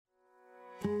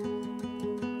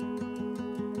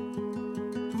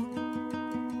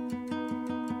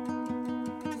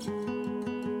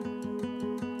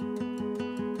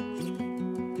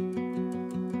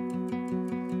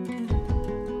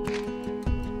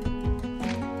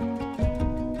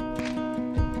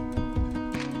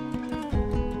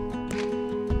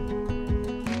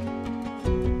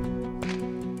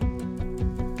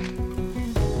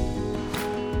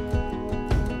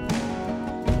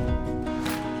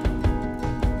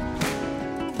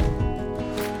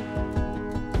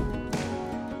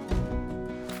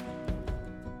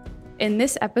In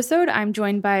this episode, I'm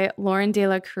joined by Lauren De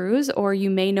La Cruz, or you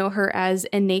may know her as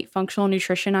Innate Functional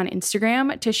Nutrition on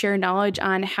Instagram, to share knowledge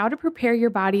on how to prepare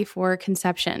your body for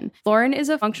conception. Lauren is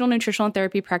a functional nutritional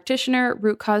therapy practitioner,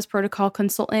 root cause protocol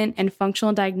consultant, and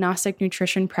functional diagnostic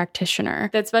nutrition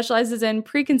practitioner that specializes in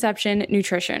preconception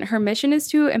nutrition. Her mission is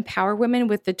to empower women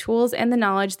with the tools and the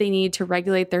knowledge they need to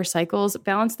regulate their cycles,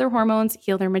 balance their hormones,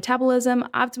 heal their metabolism,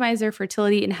 optimize their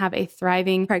fertility, and have a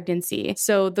thriving pregnancy.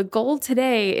 So the goal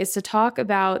today is to talk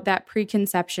about that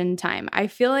preconception time. I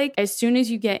feel like as soon as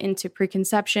you get into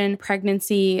preconception,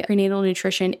 pregnancy, prenatal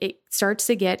nutrition, it starts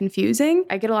to get confusing.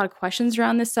 I get a lot of questions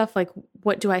around this stuff, like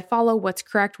what do I follow? What's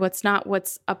correct? What's not?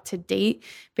 What's up to date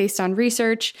based on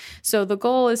research? So the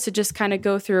goal is to just kind of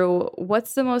go through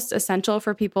what's the most essential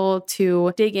for people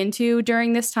to dig into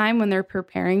during this time when they're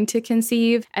preparing to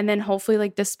conceive, and then hopefully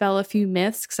like dispel a few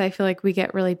myths, because I feel like we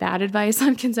get really bad advice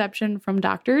on conception from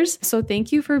doctors. So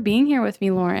thank you for being here with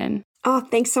me, Lauren. Oh,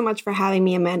 thanks so much for having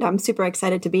me, Amanda. I'm super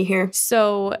excited to be here.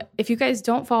 So if you guys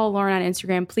don't follow Lauren on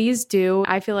Instagram, please do.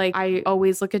 I feel like I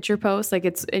always look at your posts. Like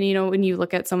and you know, when you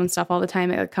look at someone's stuff all the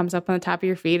time, it comes up on the top of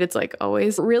your feed. It's like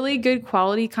always really good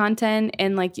quality content.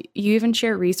 And like you even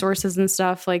share resources and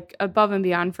stuff like above and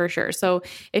beyond for sure. So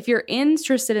if you're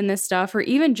interested in this stuff, or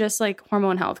even just like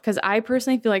hormone health, because I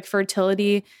personally feel like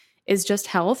fertility is just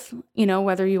health, you know,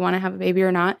 whether you want to have a baby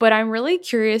or not. But I'm really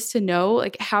curious to know,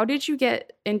 like, how did you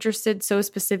get interested so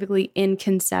specifically in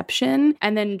conception?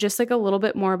 And then just like a little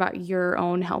bit more about your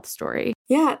own health story.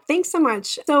 Yeah, thanks so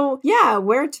much. So yeah,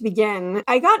 where to begin?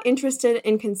 I got interested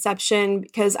in conception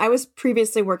because I was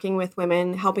previously working with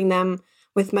women, helping them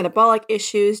with metabolic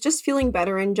issues, just feeling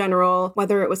better in general,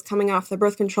 whether it was coming off the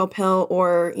birth control pill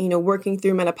or, you know, working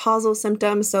through menopausal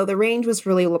symptoms. So the range was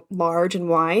really large and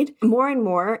wide. More and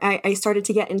more, I started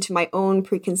to get into my own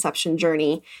preconception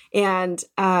journey. And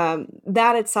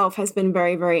that itself has been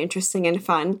very, very interesting and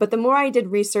fun. But the more I did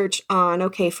research on,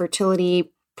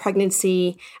 fertility,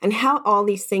 pregnancy, and how all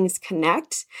these things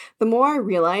connect, the more I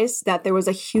realized that there was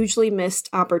a hugely missed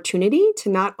opportunity to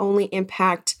not only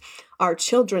impact our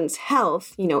children's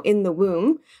health, you know, in the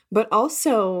womb, but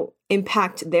also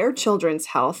impact their children's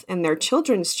health and their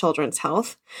children's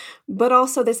health, but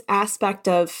also this aspect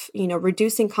of, you know,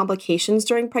 reducing complications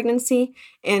during pregnancy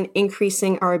and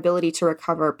increasing our ability to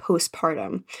recover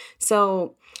postpartum.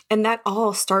 So, and that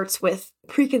all starts with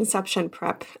preconception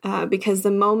prep, because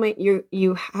the moment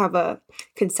you have a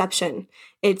conception,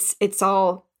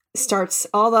 all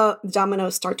the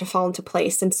dominoes start to fall into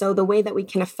place. And so the way that we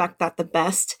can affect that the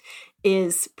best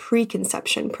is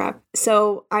preconception prep.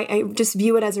 So I just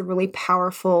view it as a really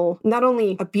powerful, not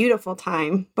only a beautiful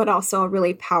time, but also a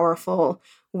really powerful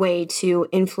way to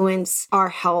influence our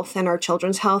health and our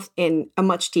children's health in a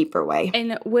much deeper way.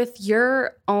 And with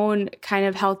your own kind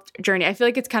of health journey, I feel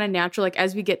like it's kind of natural, like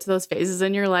as we get to those phases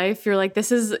in your life, you're like,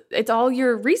 it's all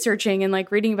you're researching and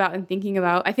like reading about and thinking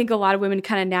about. I think a lot of women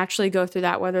kind of naturally go through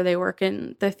that, whether they work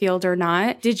in the field or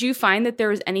not. Did you find that there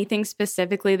was anything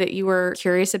specifically that you were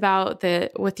curious about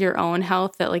that with your own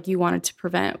health that like you wanted to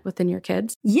prevent within your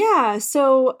kids? Yeah,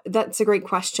 so that's a great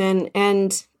question.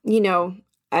 And, you know,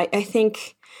 I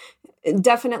think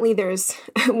definitely there's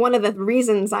one of the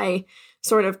reasons I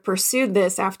sort of pursued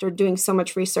this after doing so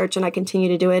much research, and I continue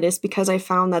to do it, is because I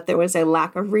found that there was a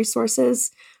lack of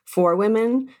resources for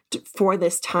women for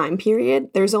this time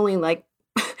period. There's only like,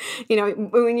 you know,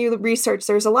 when you research,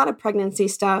 there's a lot of pregnancy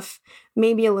stuff,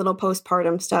 maybe a little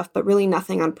postpartum stuff, but really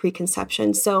nothing on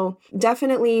preconception. So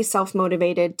definitely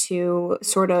self-motivated to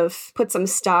sort of put some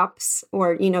stops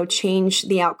or, you know, change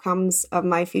the outcomes of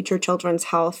my future children's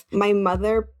health. My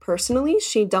mother personally,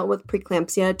 she dealt with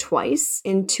preeclampsia twice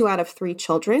in 2 out of 3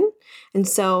 children. And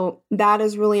so that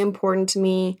is really important to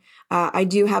me. I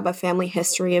do have a family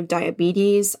history of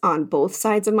diabetes on both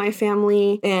sides of my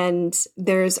family. And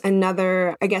there's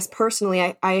another, I guess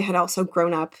personally, I had also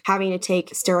grown up having to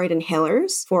take steroid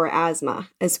inhalers for asthma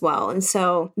as well. And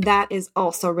so that is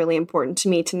also really important to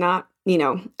me to not, you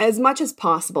know, as much as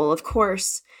possible. Of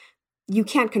course, you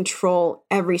can't control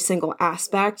every single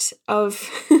aspect of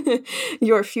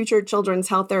your future children's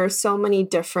health. There are so many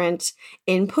different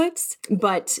inputs,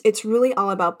 but it's really all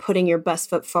about putting your best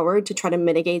foot forward to try to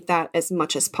mitigate that as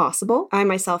much as possible. I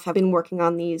myself have been working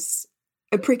on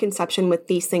a preconception with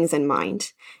these things in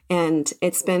mind. And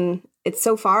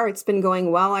so far, it's been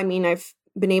going well. I mean, I've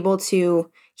been able to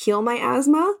heal my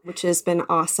asthma, which has been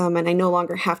awesome. And I no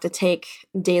longer have to take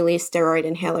daily steroid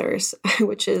inhalers,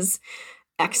 which is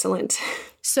excellent.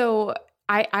 So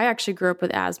I actually grew up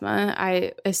with asthma.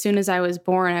 As soon as I was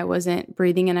born, I wasn't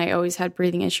breathing, and I always had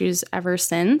breathing issues ever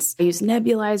since. I used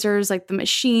nebulizers, like the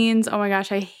machines. Oh my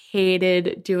gosh, I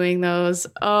hated doing those.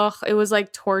 Ugh, it was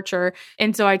like torture.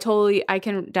 And so I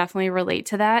can definitely relate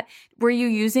to that. Were you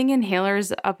using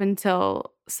inhalers up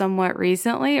until somewhat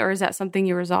recently, or is that something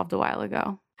you resolved a while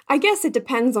ago? I guess it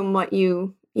depends on what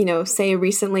say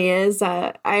recently is.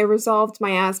 I resolved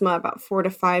my asthma about 4 to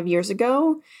 5 years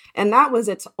ago, and that was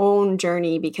its own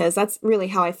journey because that's really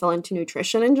how I fell into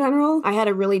nutrition in general. I had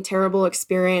a really terrible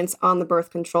experience on the birth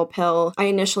control pill. I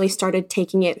initially started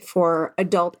taking it for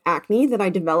adult acne that I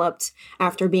developed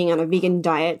after being on a vegan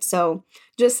diet. So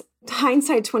just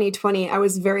hindsight 2020, I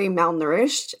was very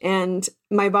malnourished, and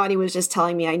my body was just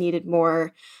telling me I needed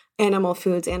more animal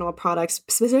foods, animal products,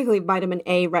 specifically vitamin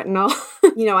A, retinol.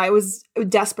 I was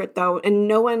desperate though. And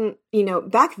no one,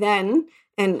 back then,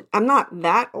 and I'm not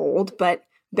that old, but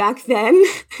back then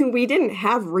we didn't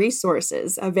have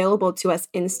resources available to us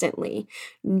instantly.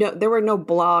 No, there were no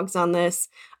blogs on this.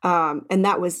 And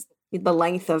that was the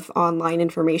length of online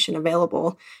information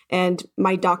available. And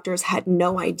my doctors had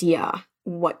no idea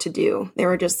what to do. They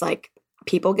were just like,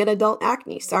 people get adult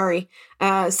acne. Sorry.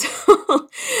 So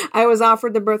I was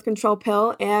offered the birth control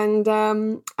pill, and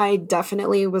I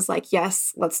definitely was like,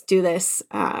 yes, let's do this.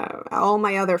 All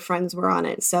my other friends were on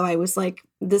it. So I was like,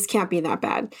 this can't be that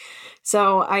bad.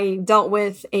 So I dealt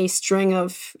with a string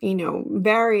of,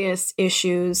 various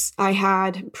issues. I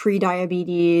had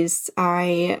pre-diabetes.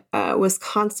 I was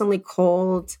constantly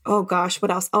cold. Oh gosh,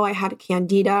 what else? Oh, I had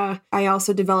candida. I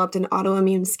also developed an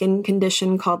autoimmune skin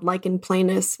condition called lichen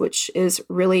planus, which is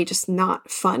really just not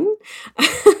fun.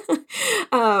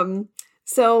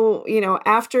 So,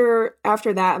 after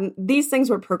that, these things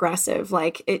were progressive.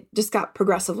 Like it just got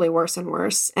progressively worse and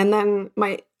worse. And then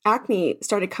my acne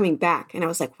started coming back, and I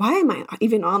was like, why am I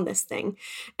even on this thing?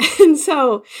 And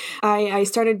so I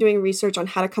started doing research on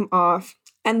how to come off.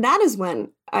 And that is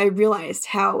when I realized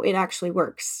how it actually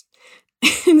works.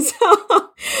 And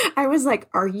so I was like,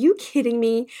 are you kidding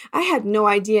me? I had no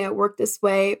idea it worked this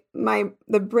way.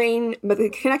 The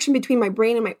connection between my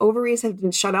brain and my ovaries have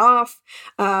been shut off.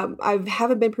 I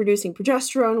haven't been producing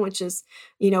progesterone, which is,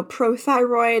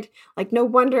 prothyroid. Like, no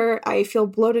wonder I feel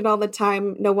bloated all the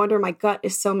time. No wonder my gut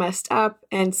is so messed up.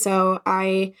 And so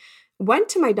I went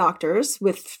to my doctors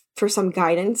for some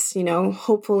guidance.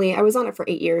 Hopefully I was on it for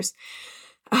 8 years.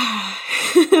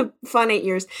 Fun 8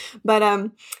 years.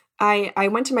 But, I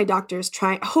went to my doctors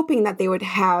hoping that they would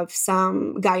have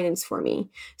some guidance for me.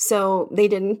 So they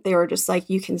didn't. They were just like,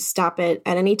 you can stop it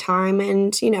at any time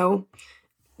and,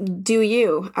 do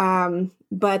you.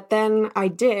 But then I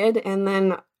did. And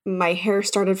then my hair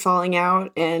started falling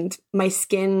out and my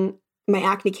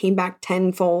acne came back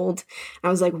tenfold. I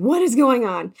was like, what is going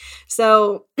on?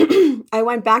 So I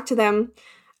went back to them.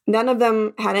 None of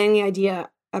them had any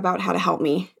idea about how to help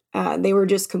me. They were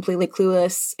just completely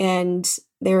clueless, and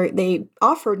they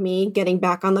offered me getting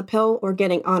back on the pill or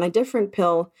getting on a different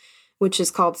pill, which is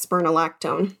called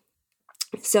spironolactone.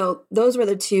 So those were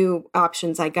the two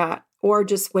options I got, or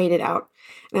just wait it out.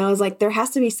 And I was like, there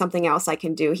has to be something else I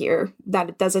can do here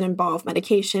that doesn't involve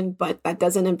medication, but that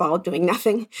doesn't involve doing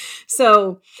nothing.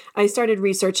 So I started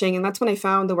researching, and that's when I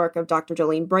found the work of Dr.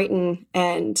 Jolene Brighten,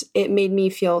 and it made me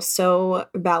feel so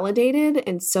validated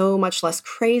and so much less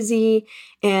crazy.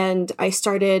 And I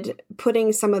started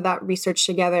putting some of that research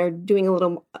together, doing a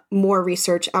little more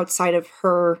research outside of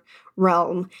her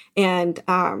realm. And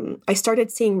I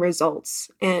started seeing results,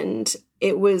 and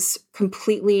it was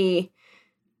completely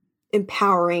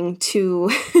empowering to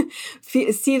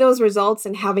see those results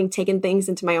and having taken things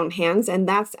into my own hands. And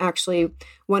that's actually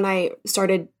when I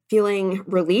started feeling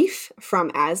relief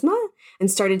from asthma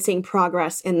and started seeing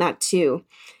progress in that too.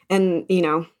 And,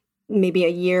 maybe a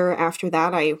year after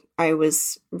that, I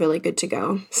was really good to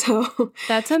go. So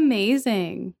that's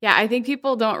amazing. Yeah. I think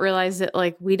people don't realize that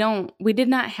we did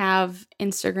not have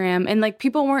Instagram, and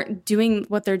people weren't doing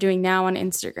what they're doing now on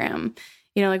Instagram.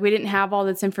 We didn't have all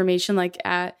this information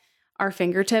at our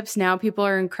fingertips. Now people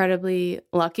are incredibly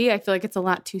lucky. I feel like it's a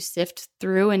lot to sift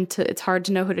through, and it's hard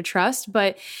to know who to trust,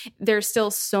 but there's still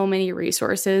so many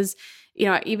resources.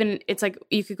 Even it's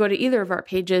you could go to either of our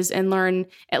pages and learn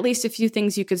at least a few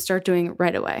things you could start doing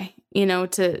right away,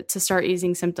 to start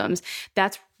easing symptoms.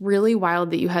 That's really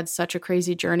wild that you had such a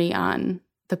crazy journey on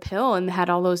the pill and had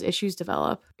all those issues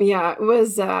develop. Yeah, it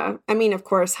was, of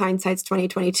course, hindsight's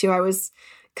 2022. I was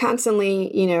constantly,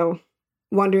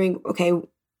 wondering, okay,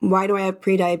 why do I have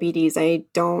prediabetes? I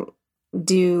don't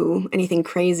do anything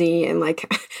crazy. And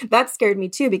that scared me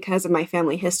too because of my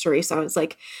family history. So I was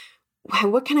like,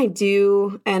 what can I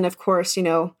do? And of course,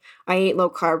 I ate low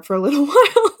carb for a little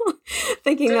while.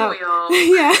 thinking Didn't that, we all?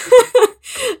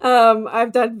 yeah.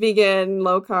 I've done vegan,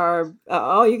 low carb,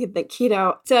 all you can think,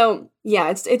 keto. So yeah,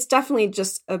 it's definitely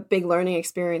just a big learning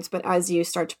experience. But as you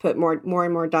start to put more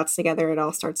and more dots together, it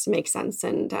all starts to make sense.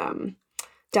 And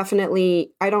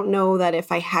definitely, I don't know that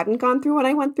if I hadn't gone through what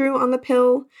I went through on the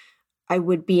pill, I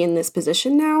would be in this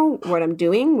position now, what I'm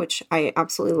doing, which I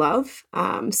absolutely love.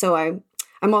 So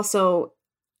I'm also,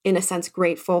 in a sense,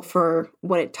 grateful for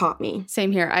what it taught me.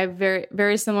 Same here. I have very,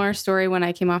 very similar story when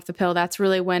I came off the pill. That's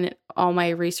really when all my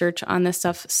research on this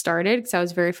stuff started, because I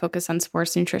was very focused on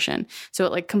sports nutrition. So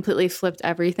it like completely flipped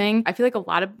everything. I feel like a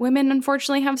lot of women,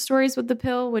 unfortunately, have stories with the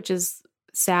pill, which is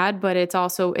sad, but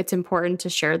it's important to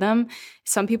share them.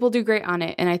 Some people do great on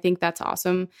it, and I think that's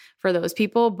awesome for those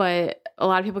people, but a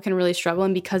lot of people can really struggle.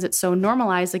 And because it's so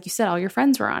normalized, like you said, all your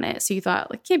friends were on it, so you thought,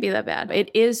 like, can't be that bad.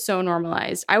 It is so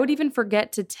normalized. I would even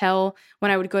forget to tell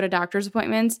when I would go to doctor's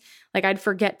appointments, like I'd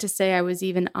forget to say I was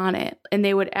even on it, and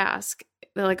they would ask,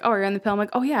 they're like, oh, you're on the pill? I'm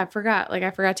like, oh yeah, I forgot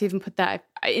to even put that.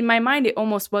 In my mind, it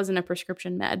almost wasn't a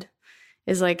prescription med,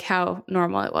 is like how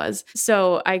normal it was.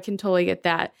 So I can totally get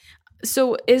that.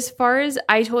 So as far as,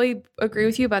 I totally agree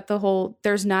with you about the whole,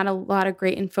 there's not a lot of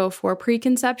great info for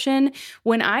preconception.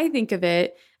 When I think of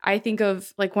it, I think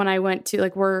of like when I went to,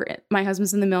 like, my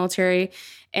husband's in the military,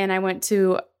 and I went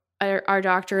to our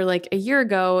doctor like a year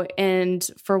ago, and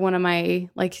for one of my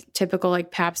like typical like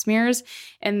pap smears,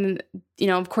 and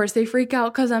of course they freak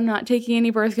out because I'm not taking any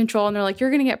birth control, and they're like,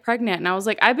 you're gonna get pregnant. And I was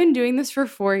like, I've been doing this for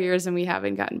 4 years and we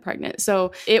haven't gotten pregnant.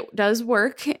 So it does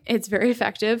work. It's very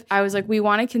effective. I was like, we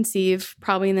want to conceive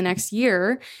probably in the next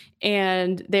year.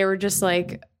 And they were just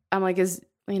like, I'm like,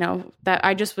 that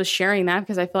I just was sharing that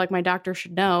because I feel like my doctor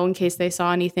should know in case they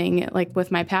saw anything like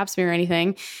with my pap smear or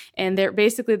anything. And they're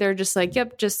just like,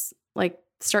 yep, just like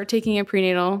start taking a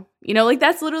prenatal, like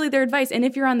that's literally their advice. And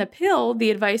if you're on the pill,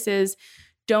 the advice is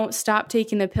don't stop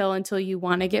taking the pill until you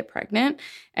want to get pregnant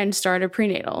and start a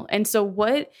prenatal. And so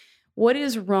what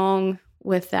is wrong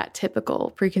with that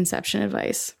typical preconception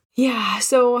advice? Yeah.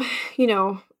 So,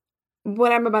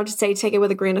 what I'm about to say, take it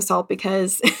with a grain of salt,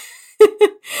 because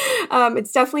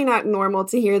it's definitely not normal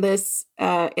to hear this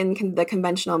in the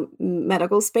conventional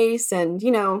medical space. And,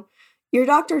 your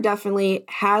doctor definitely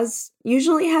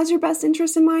usually has your best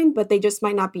interest in mind, but they just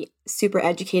might not be super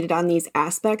educated on these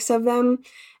aspects of them.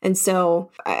 And so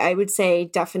I would say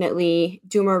definitely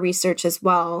do more research as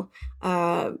well.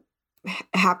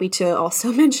 Happy to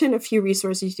also mention a few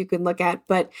resources you could look at.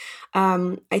 But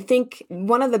I think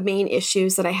one of the main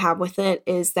issues that I have with it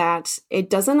is that it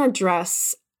doesn't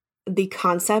address the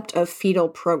concept of fetal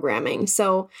programming.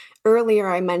 So earlier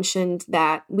I mentioned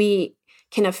that we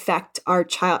can affect our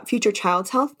future child's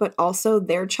health, but also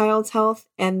their child's health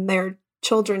and their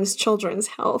children's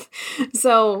health.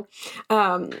 So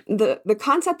the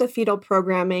concept of fetal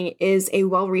programming is a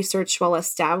well-researched,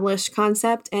 well-established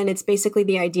concept, and it's basically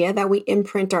the idea that we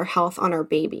imprint our health on our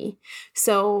baby.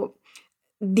 So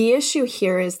the issue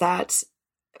here is that,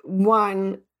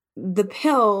 one, the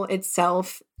pill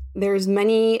itself, there's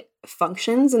many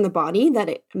functions in the body that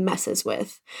it messes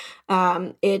with.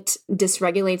 It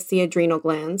dysregulates the adrenal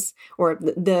glands, or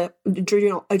the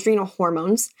adrenal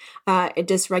hormones. It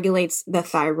dysregulates the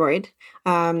thyroid.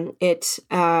 It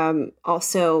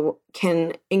also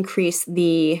can increase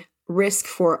the risk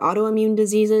for autoimmune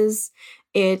diseases.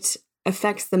 It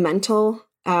affects the mental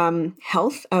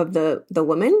health of the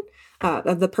woman,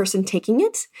 of the person taking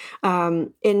it,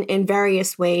 in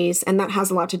various ways. And that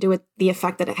has a lot to do with the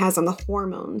effect that it has on the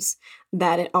hormones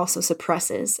that it also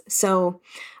suppresses. So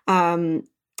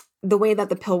the way that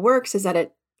the pill works is that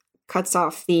it cuts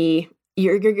off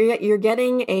you're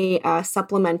getting a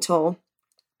supplemental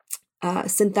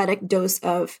synthetic dose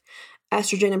of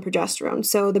estrogen and progesterone.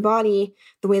 So the body,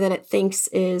 the way that it thinks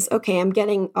is, okay, I'm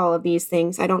getting all of these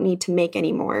things. I don't need to make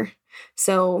any more.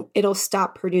 So it'll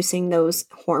stop producing those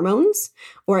hormones,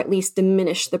 or at least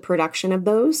diminish the production of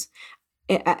those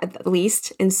at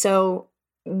least. And so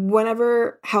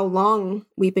how long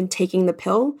we've been taking the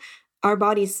pill, our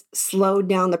bodies slowed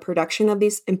down the production of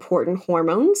these important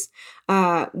hormones,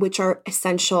 which are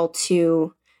essential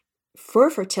for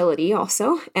fertility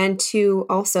also, and to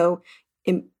also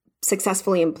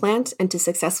successfully implant and to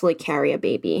successfully carry a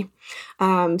baby.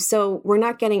 So we're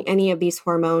not getting any of these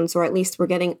hormones, or at least we're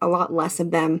getting a lot less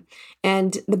of them.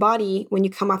 And the body, when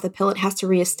you come off the pill, it has to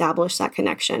reestablish that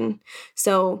connection.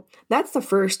 So that's the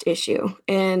first issue.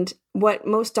 And what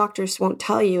most doctors won't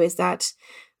tell you is that,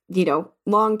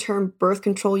 long-term birth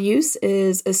control use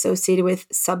is associated with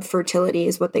subfertility,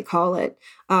 is what they call it,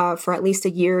 for at least a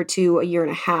year to a year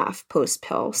and a half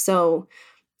post-pill. So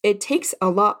it takes a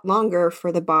lot longer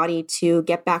for the body to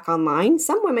get back online.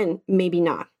 Some women, maybe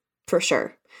not. for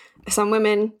sure. Some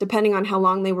women, depending on how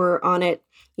long they were on it,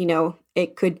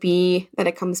 it could be that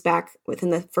it comes back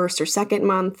within the first or second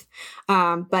month.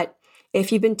 But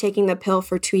if you've been taking the pill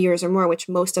for 2 years or more, which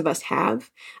most of us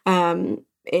have,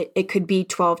 it could be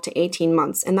 12 to 18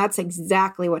 months. And that's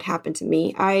exactly what happened to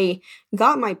me. I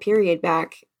got my period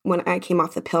back when I came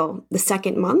off the pill the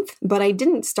second month, but I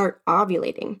didn't start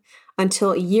ovulating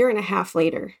until a year and a half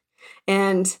later.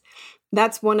 And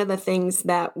that's one of the things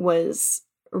that was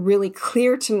really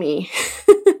clear to me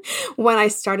when I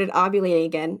started ovulating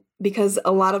again, because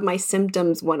a lot of my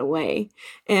symptoms went away.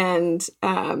 And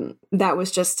that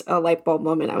was just a light bulb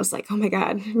moment. I was like, oh my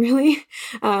God, really?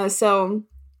 So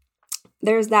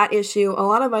there's that issue. A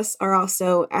lot of us are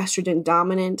also estrogen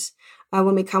dominant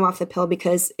when we come off the pill,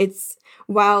 because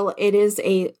while it is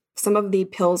some of the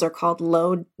pills are called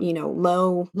low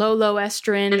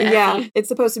estrogen. Yeah, it's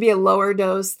supposed to be a lower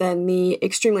dose than the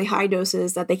extremely high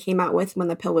doses that they came out with when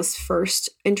the pill was first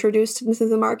introduced into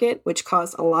the market, which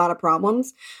caused a lot of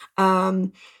problems.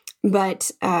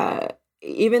 But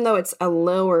even though it's a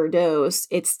lower dose,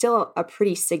 it's still a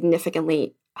pretty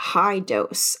significantly high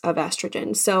dose of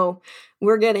estrogen. So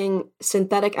we're getting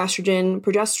synthetic estrogen,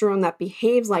 progesterone that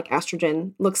behaves like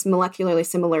estrogen, looks molecularly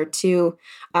similar to,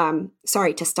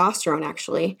 testosterone,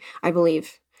 actually, I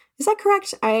believe. Is that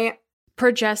correct?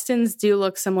 Progestins do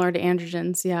look similar to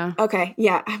androgens, yeah. Okay,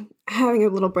 yeah, I'm having a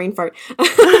little brain fart.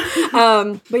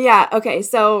 But yeah, okay,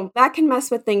 so that can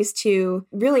mess with things too.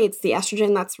 Really, it's the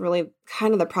estrogen that's really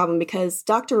kind of the problem, because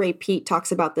Dr. Ray Peat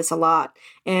talks about this a lot,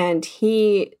 and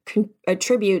he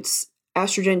attributes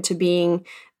estrogen to being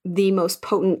the most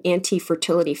potent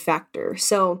anti-fertility factor.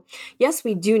 So yes,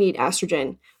 we do need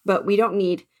estrogen, but we don't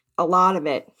need a lot of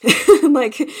it.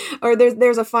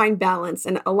 There's a fine balance,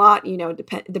 and a lot,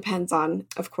 depends on,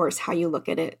 of course, how you look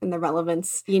at it and the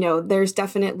relevance. There's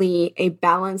definitely a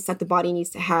balance that the body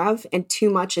needs to have, and too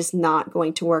much is not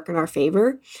going to work in our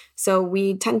favor. So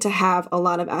we tend to have a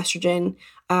lot of estrogen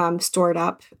stored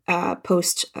up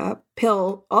post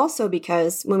pill, also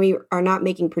because when we are not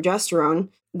making progesterone,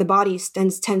 the body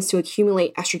tends to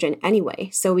accumulate estrogen anyway.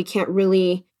 So we can't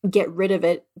really get rid of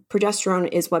it.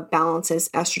 Progesterone is what balances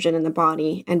estrogen in the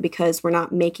body. And because we're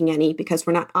not making any, because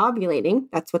we're not ovulating,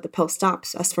 that's what the pill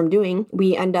stops us from doing,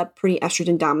 we end up pretty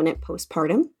estrogen dominant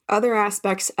postpartum. Other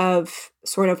aspects of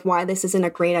sort of why this isn't a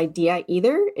great idea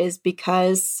either is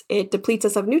because it depletes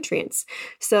us of nutrients.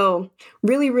 So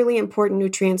really, really important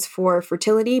nutrients for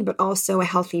fertility, but also a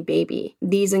healthy baby.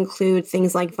 These include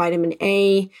things like vitamin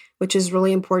A, which is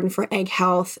really important for egg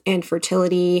health and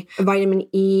fertility, vitamin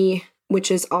E, which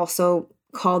is also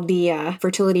called the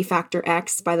fertility factor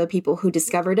X by the people who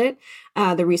discovered it,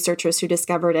 the researchers who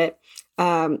discovered it.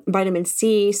 Vitamin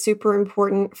C, super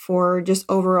important for just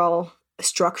overall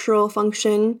structural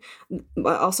function,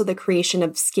 also the creation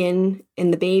of skin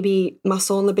in the baby,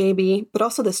 muscle in the baby, but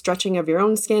also the stretching of your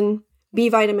own skin. B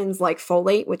vitamins like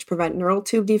folate, which prevent neural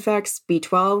tube defects,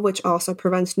 B12, which also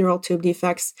prevents neural tube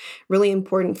defects, really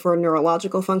important for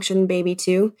neurological function in baby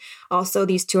too. Also,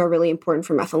 these two are really important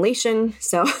for methylation.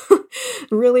 So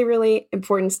really, really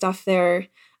important stuff there.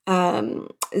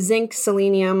 Zinc,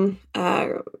 selenium,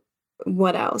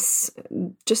 what else?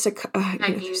 Just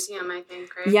magnesium, I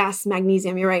think, right? Yes,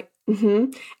 magnesium, you're right.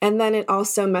 Mm-hmm. And then it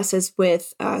also messes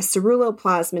with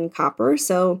ceruloplasmin copper.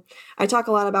 So I talk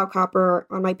a lot about copper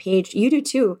on my page. You do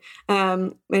too.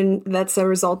 And that's a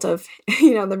result of,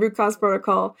 the Root Cause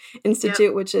Protocol Institute,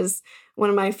 yep, which is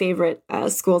one of my favorite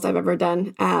schools I've ever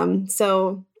done.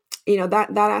 So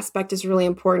that aspect is really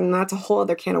important. That's a whole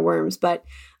other can of worms, but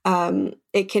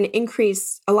it can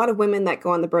increase. A lot of women that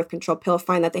go on the birth control pill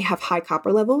find that they have high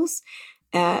copper levels.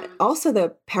 Also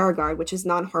the Paragard, which is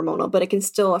non-hormonal, but it can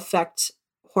still affect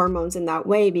hormones in that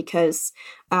way, because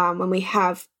when we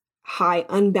have high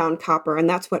unbound copper, and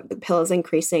that's what the pill is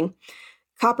increasing,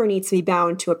 copper needs to be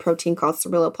bound to a protein called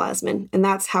ceruloplasmin, and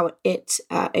that's how it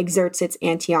exerts its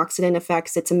antioxidant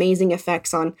effects, its amazing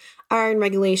effects on iron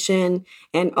regulation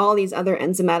and all these other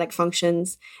enzymatic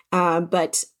functions.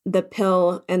 But the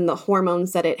pill and the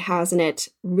hormones that it has in it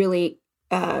really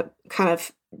kind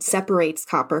of separates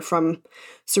copper from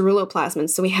ceruloplasmin.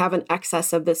 So we have an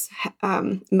excess of this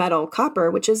metal copper,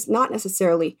 which is not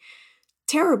necessarily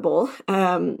terrible,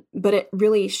 but it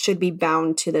really should be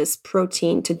bound to this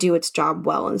protein to do its job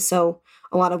well. And so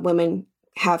a lot of women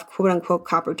have quote unquote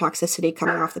copper toxicity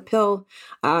coming off the pill,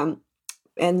 and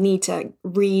need to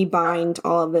rebind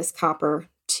all of this copper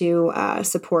to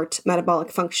support metabolic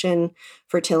function,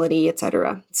 fertility,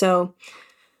 etc. So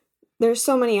there's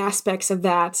so many aspects of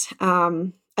that.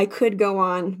 I could go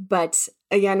on, but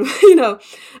again,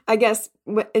 I guess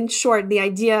in short, the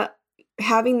idea,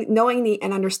 knowing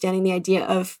and understanding the idea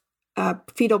of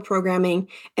fetal programming,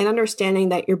 and understanding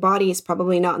that your body is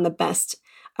probably not in the best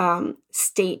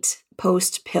state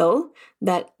post pill,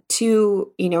 that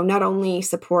to, not only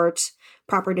support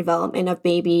proper development of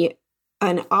baby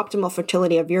and optimal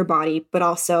fertility of your body, but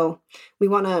also we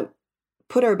want to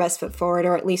put our best foot forward,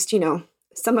 or at least,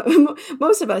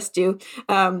 most of us do,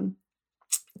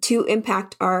 to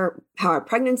impact how our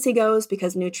pregnancy goes,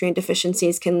 because nutrient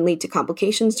deficiencies can lead to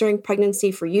complications during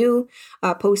pregnancy for you,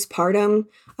 postpartum.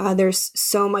 There's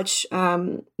so much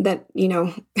that,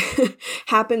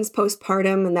 happens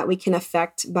postpartum and that we can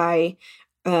affect by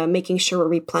making sure we're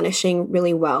replenishing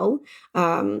really well,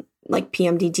 like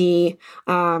PMDD,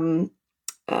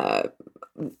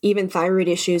 even thyroid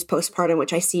issues postpartum,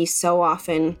 which I see so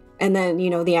often. And then,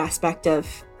 the aspect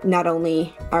of not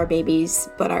only our babies,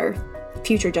 but our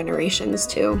future generations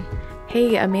too.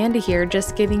 Hey, Amanda here,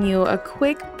 just giving you a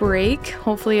quick break,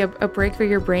 hopefully a break for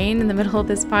your brain in the middle of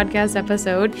this podcast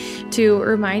episode, to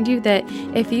remind you that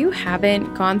if you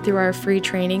haven't gone through our free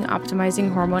training,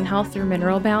 Optimizing Hormone Health Through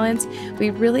Mineral Balance, we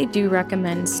really do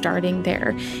recommend starting there.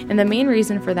 And the main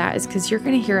reason for that is because you're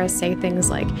going to hear us say things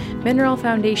like mineral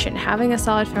foundation, having a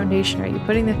solid foundation. Are you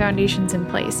putting the foundations in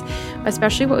place?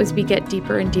 Especially as we get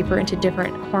deeper and deeper into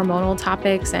different hormonal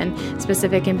topics and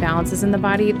specific imbalances in the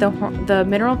body, the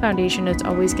mineral foundation is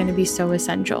always going to be so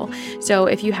essential. So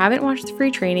if you haven't watched the free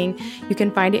training, you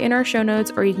can find it in our show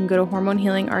notes, or you can go to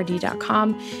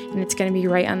hormonehealingrd.com and it's going to be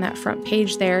right on that front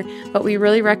page there. But we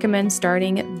really recommend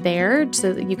starting there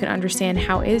so that you can understand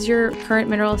how is your current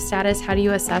mineral status, how do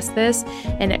you assess this,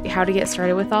 and how to get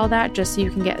started with all that, just so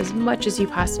you can get as much as you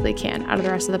possibly can out of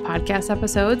the rest of the podcast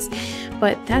episodes.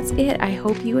 But that's it. I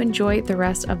hope you enjoy the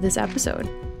rest of this episode.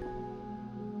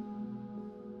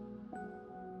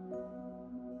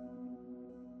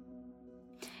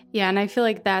 Yeah, and I feel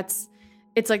like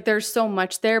it's like there's so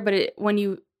much there, but when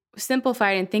you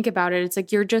simplify it and think about it, it's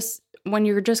like when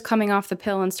you're just coming off the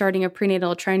pill and starting a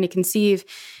prenatal trying to conceive,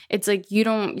 it's like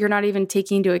you're not even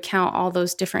taking into account all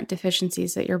those different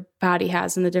deficiencies that your body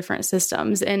has in the different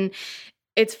systems. And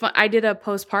it's fun. I did a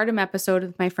postpartum episode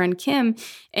with my friend Kim,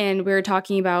 and we were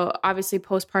talking about obviously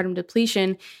postpartum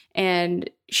depletion, and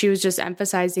she was just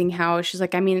emphasizing how she's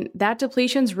like, I mean, that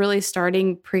depletion's really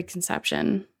starting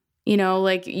preconception.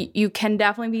 Like you can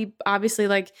definitely be, obviously,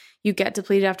 like you get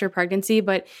depleted after pregnancy,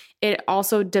 but it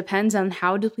also depends on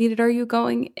how depleted are you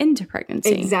going into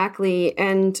pregnancy. Exactly.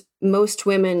 And most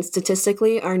women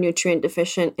statistically are nutrient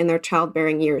deficient in their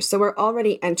childbearing years. So we're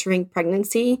already entering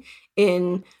pregnancy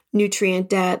in nutrient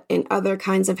debt and other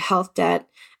kinds of health debt.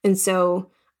 And so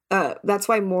that's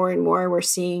why more and more we're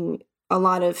seeing a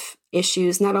lot of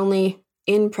issues, not only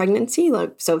in pregnancy,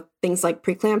 so things like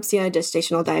preeclampsia,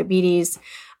 gestational diabetes,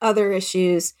 other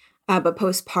issues, but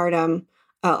postpartum,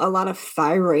 a lot of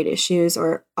thyroid issues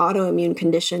or autoimmune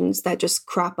conditions that just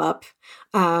crop up.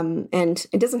 And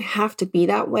it doesn't have to be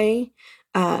that way.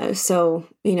 So,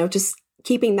 just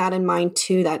keeping that in mind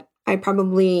too, that I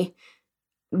probably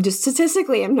just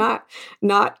statistically am not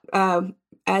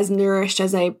as nourished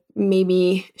as I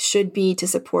maybe should be to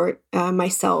support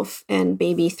myself and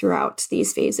baby throughout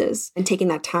these phases, and taking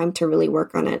that time to really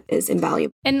work on it is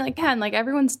invaluable. And again, like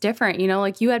everyone's different,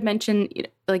 like you had mentioned,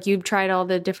 like you've tried all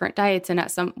the different diets, and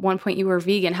at one point you were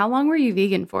vegan. How long were you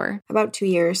vegan for? About 2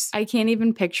 years. I can't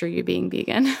even picture you being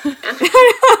vegan.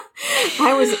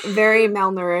 I was very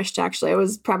malnourished, actually. I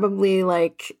was probably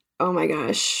like, oh my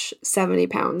gosh, 70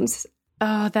 pounds.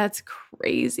 Oh, that's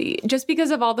crazy. Just because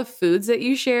of all the foods that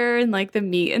you share and like the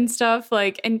meat and stuff,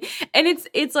 like, and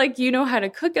it's like, how to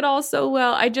cook it all so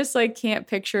well. I just like can't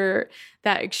picture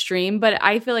that extreme, but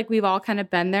I feel like we've all kind of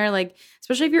been there. Like,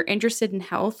 especially if you're interested in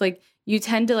health, like you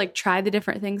tend to like try the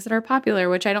different things that are popular,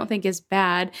 which I don't think is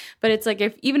bad, but it's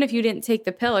like, even if you didn't take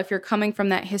the pill, if you're coming from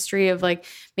that history of like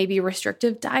maybe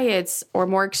restrictive diets or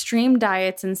more extreme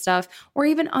diets and stuff, or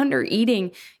even under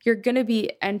eating, you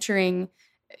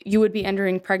would be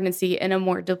entering pregnancy in a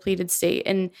more depleted state.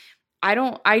 And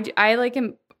I like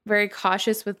am very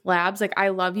cautious with labs. Like I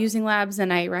love using labs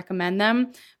and I recommend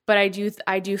them, but I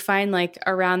do find like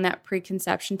around that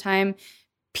preconception time,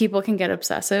 people can get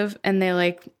obsessive and they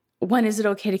like, when is it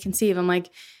okay to conceive? I'm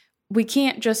like, we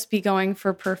can't just be going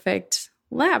for perfect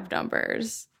lab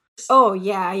numbers. Oh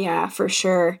yeah, for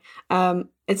sure.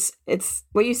 It's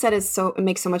what you said it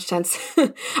makes so much sense.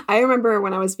 I remember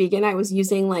when I was vegan, I was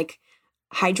using like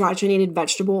hydrogenated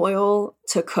vegetable oil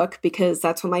to cook because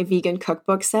that's what my vegan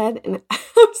cookbook said. And I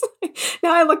was like,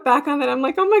 now I look back on it, I'm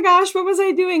like, oh my gosh, what was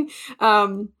I doing?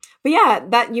 But yeah,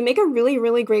 that you make a really,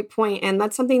 really great point. And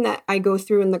that's something that I go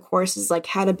through in the course is like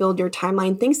how to build your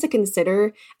timeline, things to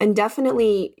consider, and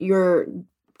definitely your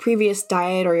previous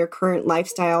diet or your current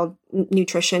lifestyle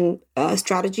nutrition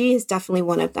strategy is definitely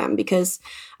one of them, because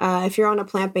if you're on a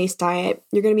plant-based diet,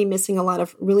 you're going to be missing a lot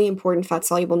of really important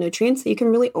fat-soluble nutrients that you can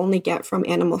really only get from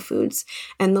animal foods.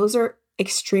 And those are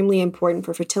extremely important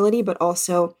for fertility, but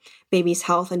also baby's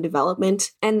health and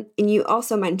development. And you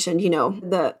also mentioned,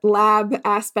 the lab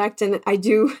aspect. And I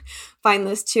do find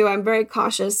this too. I'm very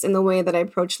cautious in the way that I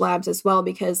approach labs as well,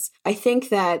 because I think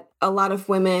that a lot of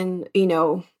women,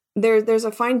 there's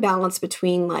a fine balance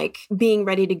between like being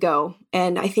ready to go.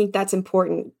 And I think that's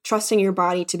important. Trusting your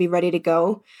body to be ready to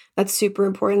go. That's super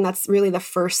important. That's really the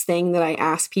first thing that I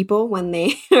ask people when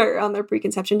they are on their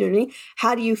preconception journey.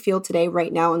 How do you feel today,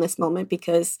 right now, in this moment?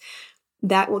 Because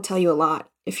that will tell you a lot.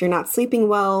 If you're not sleeping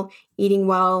well, eating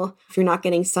well, if you're not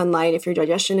getting sunlight, if your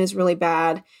digestion is really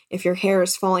bad, if your hair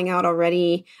is falling out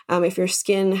already, if your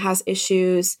skin has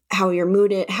issues, how is your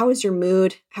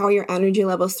mood, how are your energy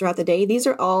levels throughout the day? These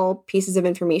are all pieces of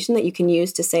information that you can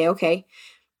use to say, okay,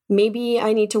 maybe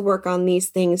I need to work on these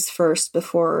things first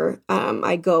before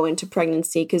I go into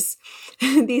pregnancy, because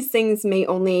these things may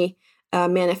only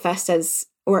manifest as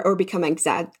or become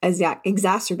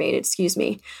exacerbated.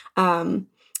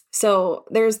 So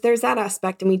there's that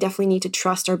aspect, and we definitely need to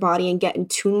trust our body and get in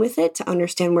tune with it to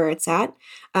understand where it's at.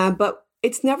 But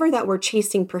it's never that we're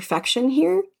chasing perfection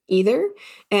here either.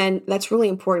 And that's really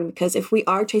important, because if we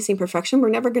are chasing perfection, we're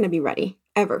never going to be ready,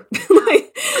 ever.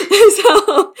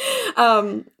 So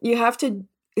you have to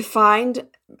find,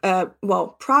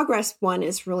 progress, one,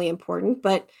 is really important,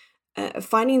 but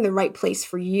finding the right place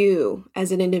for you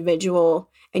as an individual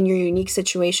and your unique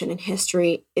situation and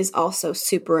history is also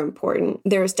super important.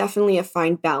 There's definitely a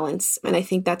fine balance, and I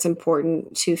think that's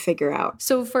important to figure out.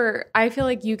 So I feel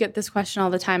like you get this question all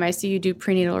the time. I see you do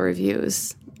prenatal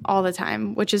reviews all the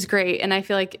time, which is great. And I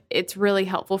feel like it's really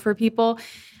helpful for people.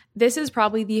 This is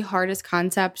probably the hardest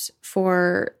concept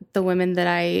for the women that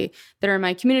are in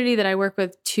my community that I work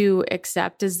with to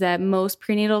accept, is that most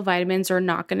prenatal vitamins are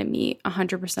not going to meet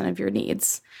 100% of your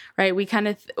needs, right? We kind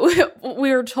of,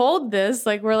 we were told this,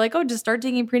 like, we're like, oh, just start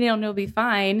taking prenatal and you'll be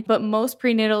fine. But most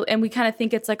prenatal, and we kind of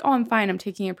think it's like, oh, I'm fine, I'm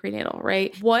taking a prenatal,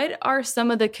 right? What are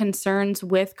some of the concerns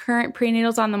with current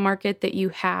prenatals on the market that you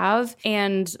have?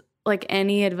 And like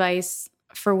any advice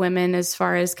for women as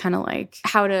far as kind of like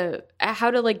how to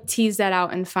like tease that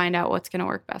out and find out what's going to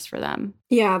work best for them?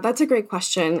 Yeah, that's a great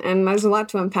question. And there's a lot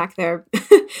to unpack there.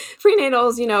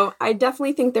 Prenatals, I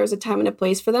definitely think there's a time and a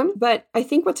place for them. But I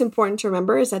think what's important to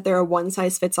remember is that they're a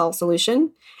one-size-fits-all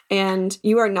solution. And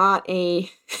you are not I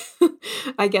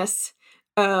guess,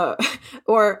 or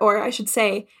I should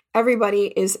say,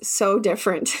 everybody is so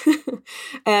different.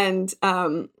 And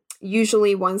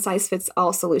usually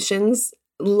one-size-fits-all solutions,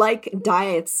 like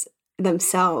diets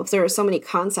themselves, there are so many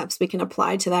concepts we can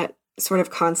apply to that sort of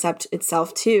concept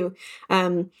itself too.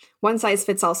 One size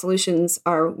fits all solutions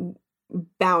are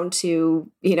bound to,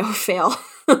 fail.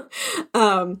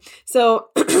 So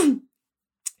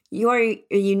you are a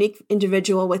unique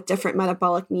individual with different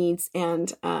metabolic needs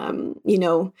and,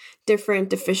 different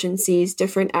deficiencies,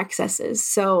 different excesses.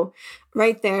 So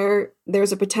right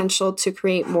there's a potential to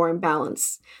create more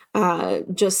imbalance.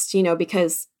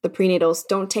 Because the prenatals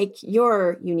don't take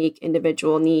your unique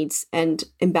individual needs and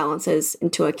imbalances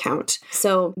into account.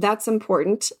 So that's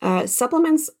important.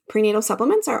 Prenatal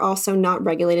supplements are also not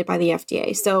regulated by the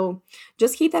FDA. So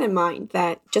just keep that in mind,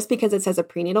 that just because it says a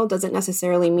prenatal doesn't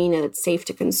necessarily mean that it's safe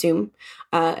to consume.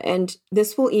 And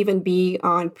this will even be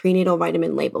on prenatal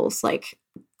vitamin labels. Like,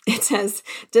 it says,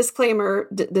 disclaimer,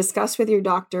 discuss with your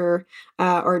doctor,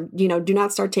 or, do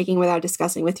not start taking without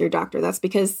discussing with your doctor. That's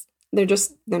because they're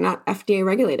not FDA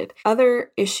regulated.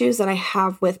 Other issues that I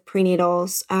have with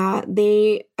prenatals,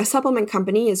 a supplement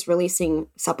company is releasing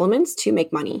supplements to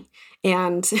make money.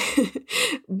 And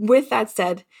with that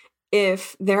said,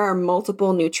 if there are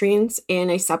multiple nutrients in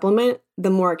a supplement,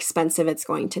 the more expensive it's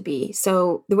going to be.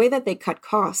 So the way that they cut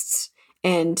costs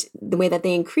and the way that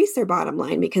they increase their bottom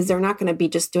line, because they're not going to be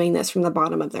just doing this from the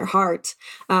bottom of their heart,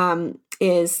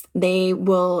 is they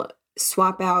will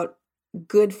swap out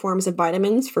good forms of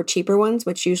vitamins for cheaper ones,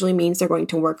 which usually means they're going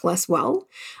to work less well.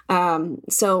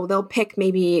 So they'll pick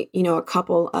maybe, a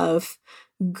couple of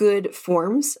good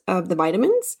forms of the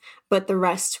vitamins, but the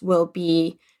rest will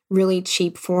be really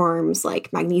cheap forms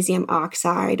like magnesium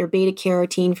oxide or beta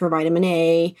carotene for vitamin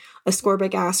A,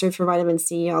 ascorbic acid for vitamin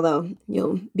C, although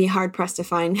you'll be hard pressed to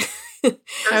find.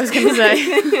 I was going to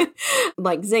say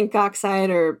like zinc oxide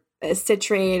or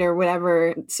citrate or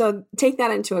whatever. So take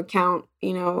that into account.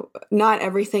 Not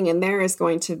everything in there is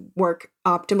going to work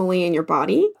optimally in your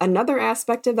body. Another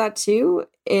aspect of that too,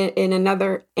 in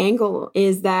another angle,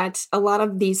 is that a lot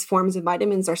of these forms of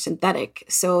vitamins are synthetic.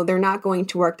 So they're not going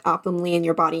to work optimally in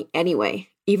your body anyway,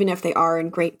 even if they are in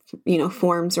great,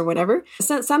 forms or whatever.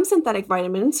 So some synthetic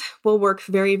vitamins will work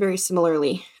very, very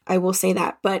similarly. I will say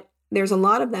that, but there's a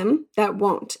lot of them that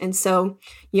won't. And so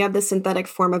you have the synthetic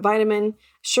form of vitamin.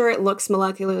 Sure, it looks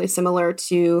molecularly similar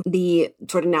to the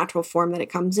sort of natural form that it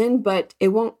comes in, but it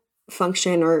won't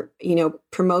function or,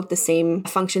 promote the same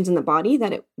functions in the body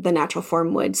that the natural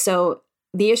form would. So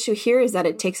the issue here is that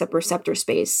it takes up receptor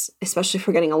space, especially if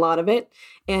we're getting a lot of it.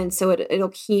 And so it'll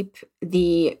keep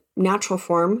the natural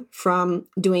form from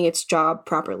doing its job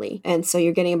properly. And so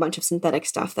you're getting a bunch of synthetic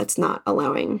stuff that's not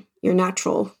allowing your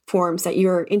natural forms that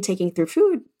you're intaking through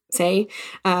food, say,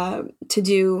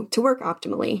 to work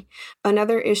optimally.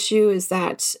 Another issue is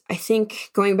that I think,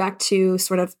 going back to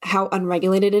sort of how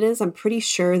unregulated it is, I'm pretty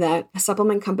sure that a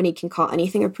supplement company can call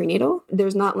anything a prenatal.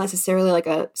 There's not necessarily like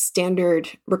a standard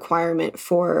requirement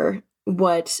for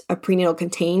what a prenatal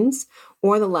contains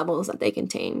or the levels that they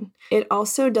contain. It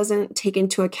also doesn't take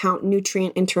into account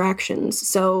nutrient interactions.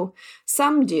 So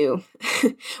some do.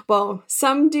 Well,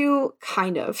 some do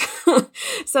kind of.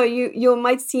 So you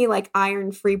might see like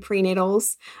iron-free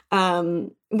prenatals,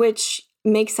 which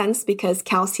makes sense because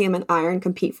calcium and iron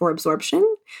compete for absorption,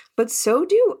 but so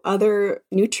do other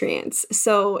nutrients.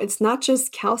 So it's not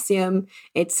just calcium,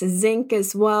 it's zinc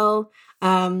as well,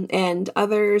 and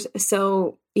others.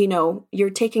 So you're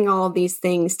taking all of these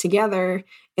things together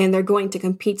and they're going to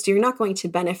compete. So you're not going to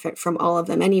benefit from all of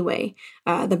them anyway.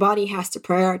 The body has to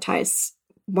prioritize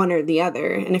one or the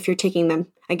other. And if you're taking them,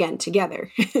 again,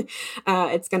 together,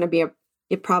 it's going to be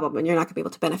a problem and you're not going to be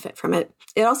able to benefit from it.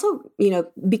 It also,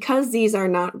 because these are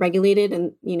not regulated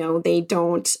and, they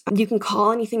don't, you can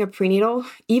call anything a prenatal,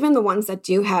 even the ones that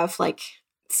do have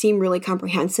seem really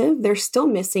comprehensive, they're still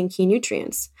missing key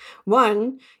nutrients.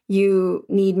 One, you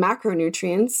need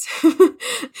macronutrients.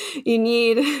 You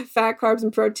need fat, carbs,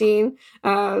 and protein.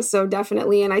 So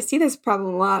definitely, and I see this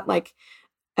problem a lot,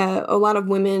 a lot of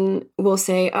women will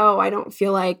say, oh, I don't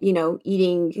feel like,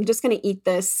 eating, I'm just going to eat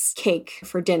this cake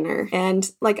for dinner. And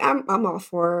I'm all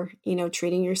for,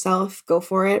 treating yourself, go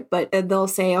for it. But they'll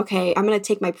say, okay, I'm going to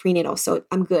take my prenatal, so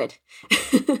I'm good.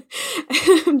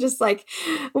 I'm just like,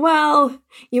 well,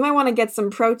 you might want to get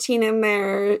some protein in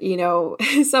there,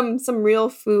 some real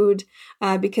food,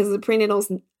 because the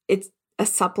prenatals, it's a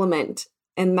supplement.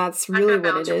 And that's really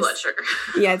what it is. Blood sugar.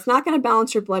 Yeah, it's not going to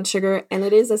balance your blood sugar. And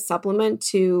it is a supplement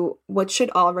to what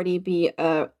should already be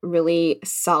a really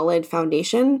solid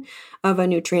foundation of a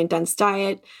nutrient-dense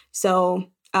diet. So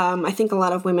I think a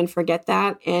lot of women forget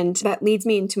that. And that leads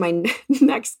me into my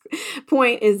next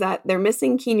point, is that they're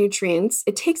missing key nutrients.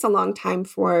 It takes a long time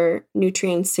for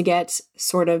nutrients to get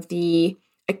sort of the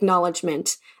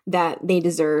acknowledgement that they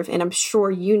deserve. And I'm sure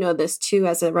you know this too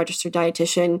as a registered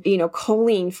dietitian.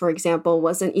 Choline, for example,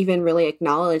 wasn't even really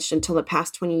acknowledged until the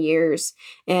past 20 years.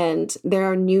 And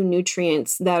there are new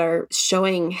nutrients that are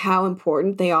showing how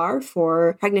important they are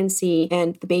for pregnancy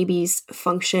and the baby's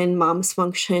function, mom's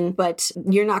function, but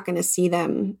you're not going to see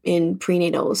them in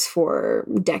prenatals for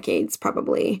decades,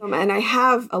 probably. And I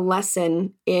have a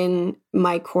lesson in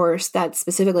my course that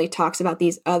specifically talks about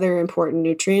these other important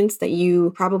nutrients that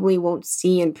you probably won't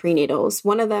see in prenatals.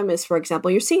 One of them is, for example,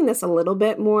 you're seeing this a little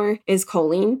bit more, is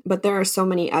choline, but there are so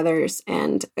many others,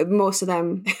 and most of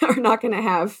them are not going to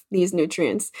have these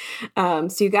nutrients. So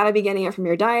you got to be getting it from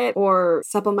your diet or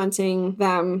supplementing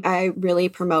them. I really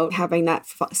promote having that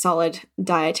solid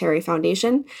dietary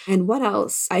foundation. And what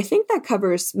else? I think that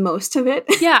covers most of it.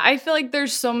 Yeah, I feel like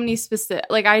there's so many specific,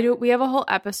 we have a whole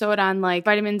episode on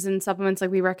vitamins and supplements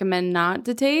we recommend not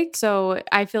to take. So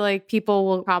I feel like people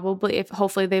will probably, if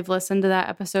hopefully they've listened to that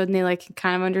episode and they can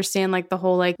kind of understand the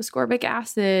whole ascorbic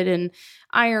acid and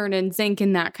iron and zinc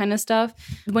and that kind of stuff.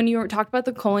 When you talked about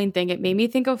the choline thing, it made me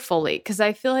think of folate, because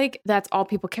I feel like that's all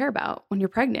people care about when you're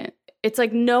pregnant. It's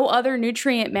no other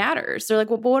nutrient matters. They're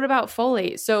well, but what about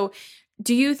folate? So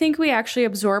do you think we actually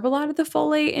absorb a lot of the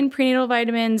folate in prenatal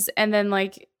vitamins? And then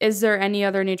is there any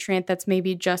other nutrient that's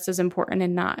maybe just as important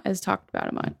and not as talked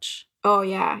about much? Oh,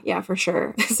 yeah, for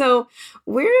sure. So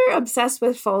we're obsessed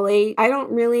with folate. I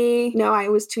don't really know. I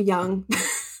was too young.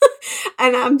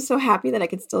 And I'm so happy that I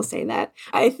could still say that.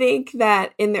 I think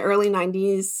that in the early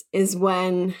 90s is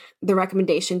when the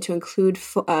recommendation to include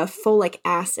folic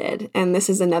acid, and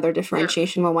this is another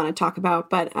differentiation we'll want to talk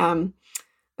about, but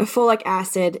folic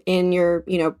acid in your,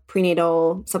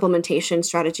 prenatal supplementation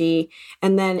strategy.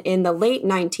 And then in the late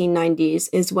 1990s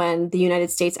is when the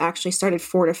United States actually started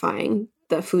fortifying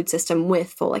the food system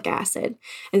with folic acid.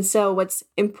 And so what's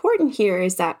important here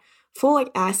is that folic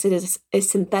acid is a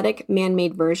synthetic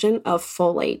man-made version of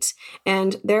folate.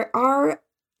 And there are,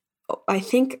 I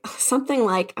think, something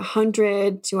like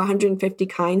 100 to 150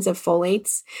 kinds of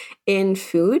folates in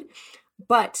food.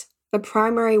 But the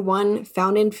primary one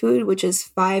found in food, which is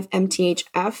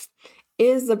 5-MTHF,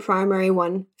 is the primary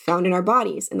one found in our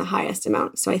bodies in the highest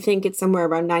amount. So I think it's somewhere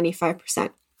around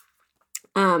 95%.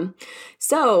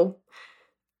 So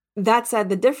that said,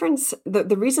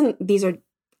 the reason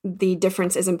the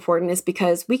difference is important is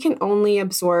because we can only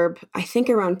absorb, I think,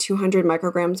 around 200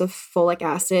 micrograms of folic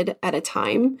acid at a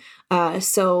time.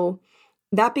 So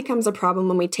that becomes a problem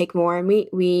when we take more. And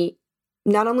we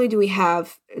not only do we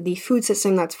have the food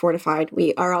system that's fortified,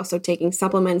 we are also taking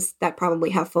supplements that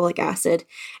probably have folic acid.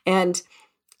 And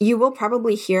you will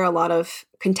probably hear a lot of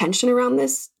contention around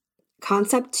this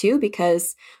concept too,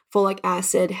 because folic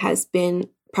acid has been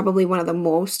probably one of the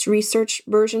most researched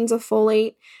versions of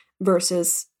folate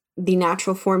versus the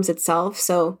natural forms itself.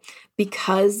 So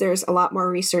because there's a lot more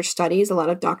research studies, a lot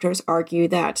of doctors argue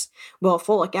that, well,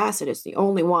 folic acid is the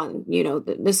only one,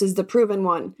 this is the proven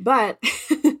one. But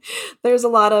there's a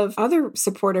lot of other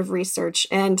supportive research.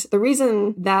 And the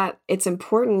reason that it's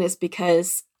important is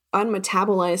because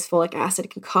unmetabolized folic acid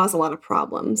can cause a lot of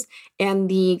problems, and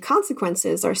the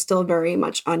consequences are still very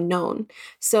much unknown.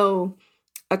 So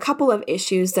a couple of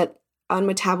issues that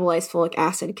unmetabolized folic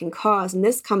acid can cause, and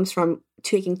this comes from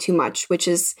taking too much, which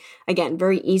is, again,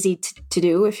 very easy to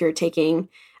do if you're taking,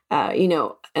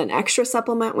 an extra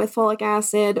supplement with folic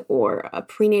acid or a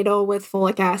prenatal with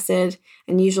folic acid,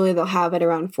 and usually they'll have it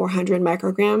around 400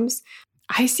 micrograms.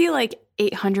 I see like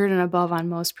 800 and above on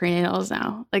most prenatals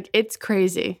now. Like, it's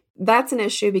crazy. That's an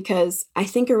issue because I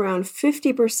think around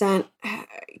 50%, I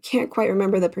can't quite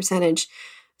remember the percentage,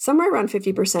 somewhere around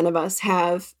 50% of us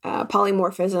have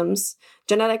polymorphisms,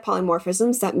 genetic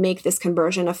polymorphisms that make this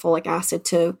conversion of folic acid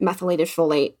to methylated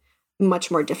folate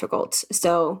much more difficult.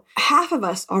 So half of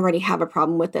us already have a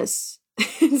problem with this.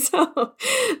 So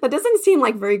that doesn't seem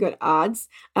like very good odds.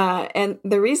 And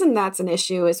the reason that's an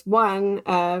issue is, one,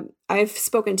 I've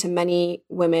spoken to many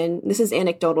women. This is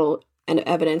anecdotal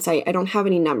evidence. I don't have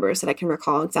any numbers that I can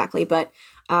recall exactly, but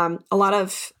a lot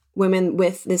of women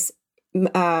with this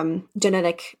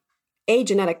genetic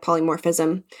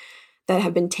polymorphism that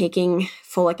have been taking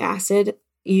folic acid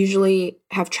usually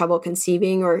have trouble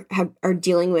conceiving or are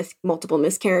dealing with multiple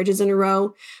miscarriages in a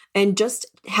row. And just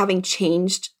having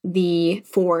changed the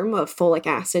form of folic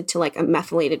acid to like a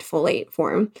methylated folate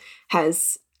form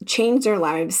has changed their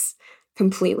lives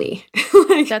completely.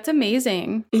 That's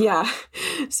amazing. Yeah.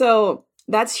 So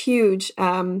that's huge.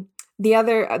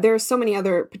 There are so many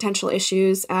other potential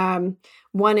issues.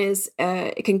 One is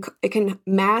it can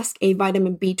mask a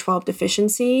vitamin B12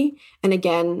 deficiency. And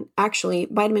again, actually,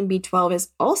 vitamin B12 is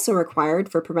also required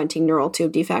for preventing neural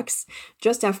tube defects,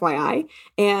 just FYI.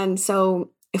 And so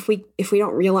if we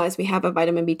don't realize we have a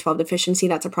vitamin B12 deficiency,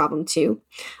 that's a problem too.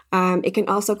 It can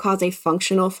also cause a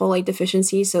functional folate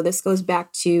deficiency. So this goes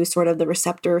back to sort of the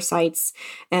receptor sites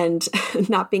and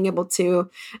not being able to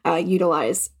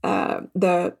utilize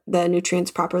the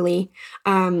nutrients properly.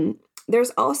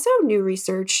 There's also new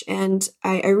research, and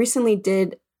I recently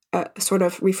did sort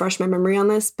of refresh my memory on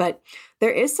this, but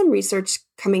there is some research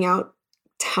coming out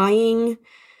tying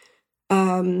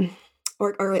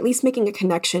or at least making a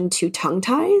connection to tongue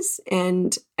ties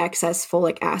and excess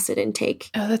folic acid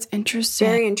intake. Oh, that's interesting.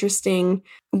 Very interesting.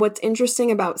 What's interesting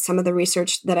about some of the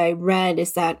research that I read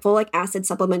is that folic acid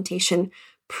supplementation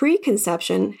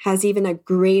pre-conception has even a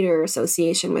greater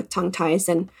association with tongue ties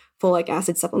than folic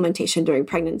acid supplementation during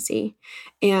pregnancy.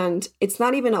 And it's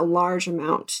not even a large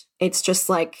amount. It's just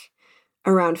like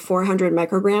around 400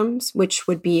 micrograms, which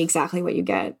would be exactly what you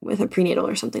get with a prenatal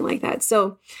or something like that.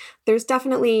 So there's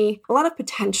definitely a lot of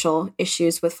potential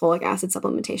issues with folic acid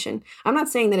supplementation. I'm not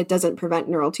saying that it doesn't prevent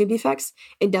neural tube defects.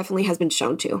 It definitely has been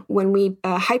shown to. When we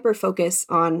hyper-focus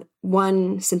on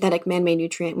one synthetic man-made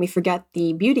nutrient, we forget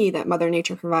the beauty that Mother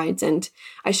Nature provides. And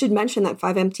I should mention that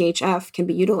 5-MTHF can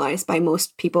be utilized by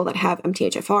most people that have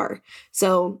MTHFR.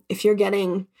 So if you're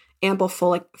getting ample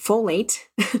folate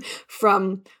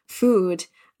from food,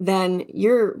 then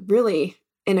you're really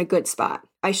in a good spot.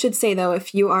 I should say, though,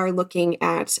 if you are looking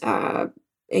at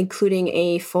including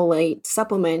a folate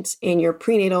supplement in your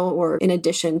prenatal or in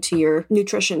addition to your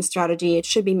nutrition strategy, it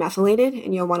should be methylated,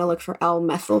 and you'll want to look for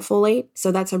L-methylfolate.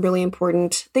 So that's a really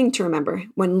important thing to remember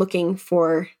when looking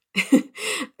for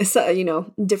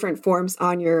so, different forms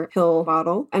on your pill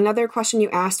bottle. Another question you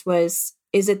asked was,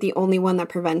 is it the only one that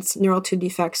prevents neural tube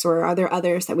defects, or are there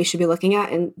others that we should be looking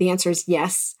at? And the answer is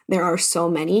yes, there are so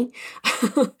many.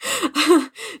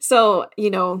 So,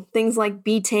 things like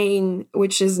betaine,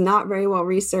 which is not very well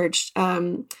researched,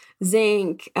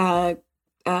 zinc,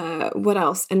 what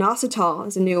else? Inositol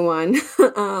is a new one.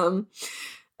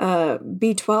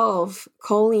 B12,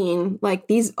 choline, like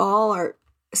these all are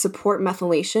support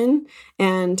methylation.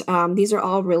 And these are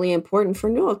all really important for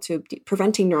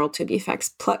preventing neural tube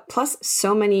defects, plus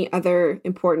so many other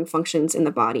important functions in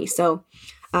the body. So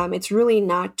it's really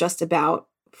not just about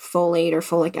folate or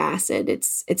folic acid.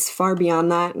 It's far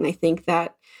beyond that. And I think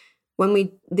that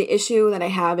the issue that I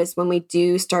have is when we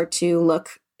do start to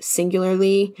look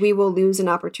singularly, we will lose an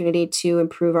opportunity to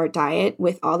improve our diet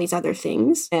with all these other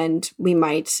things, and we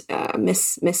might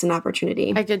miss an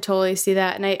opportunity. I could totally see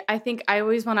that. And I think I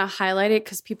always want to highlight it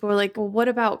because people are like, well, what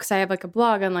about, because I have like a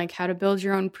blog on like how to build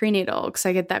your own prenatal, because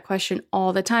I get that question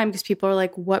all the time because people are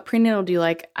like, what prenatal do you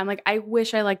like? I'm like, I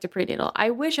wish I liked a prenatal. I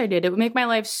wish I did. It would make my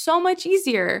life so much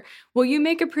easier. Will you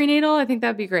make a prenatal? I think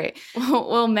that'd be great.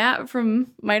 Will Matt from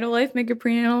MitoLife make a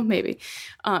prenatal? Maybe.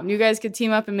 You guys could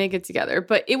team up and make it together.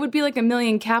 But it would be like 1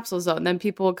 million capsules though, and then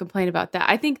people would complain about that.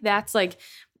 I think that's like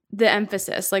the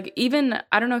emphasis. Like even,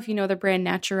 I don't know if you know the brand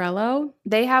Naturello,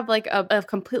 they have like a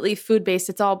completely food-based,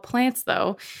 it's all plants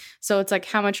though. So it's like,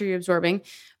 how much are you absorbing?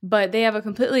 But they have a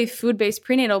completely food-based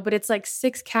prenatal, but it's like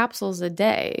 6 capsules a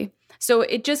day. So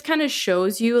it just kind of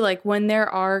shows you like when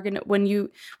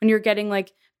you're getting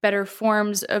like better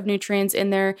forms of nutrients in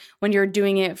there, when you're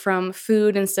doing it from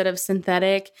food instead of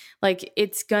synthetic, like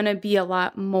it's going to be a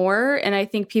lot more. And I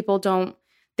think people don't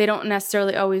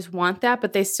necessarily always want that,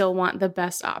 but they still want the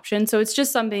best option. So it's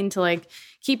just something to like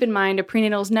keep in mind. A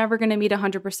prenatal is never going to meet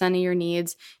 100% of your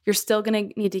needs. You're still going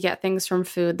to need to get things from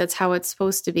food. That's how it's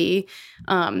supposed to be.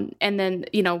 And then,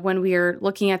 when we are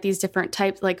looking at these different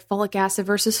types, like folic acid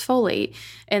versus folate,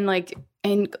 and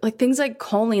things like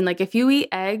choline, like if you eat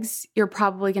eggs, you're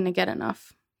probably going to get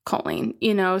enough choline,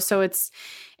 so it's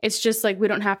just like, we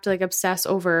don't have to like obsess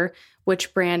over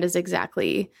which brand is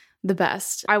exactly the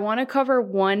best. I want to cover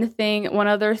one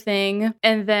other thing,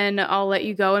 and then I'll let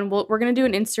you go. And we're going to do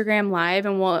an Instagram live,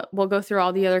 and we'll go through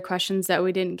all the other questions that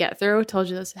we didn't get through. I told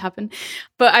you this would happen.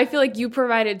 But I feel like you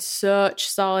provided such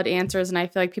solid answers, and I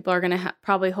feel like people are going to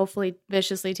probably hopefully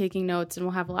viciously taking notes, and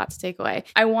we'll have a lot to take away.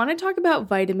 I want to talk about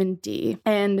vitamin D.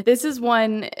 And this is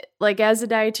one, like as a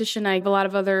dietitian, I have a lot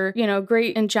of other,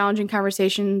 great and challenging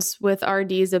conversations with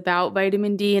RDs about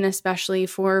vitamin D, and especially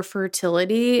for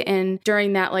fertility. And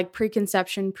during that like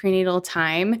preconception, prenatal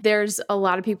time, there's a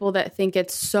lot of people that think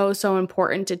it's so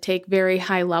important to take very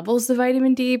high levels of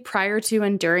vitamin D prior to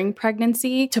and during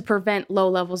pregnancy to prevent low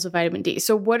levels of vitamin D.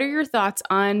 So what are your thoughts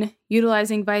on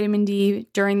utilizing vitamin D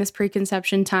during this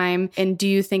preconception time? And do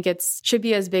you think it should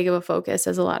be as big of a focus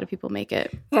as a lot of people make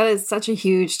it? That is such a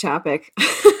huge topic.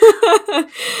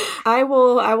 I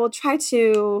will try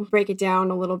to break it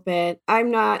down a little bit.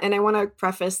 And I want to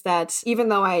preface that even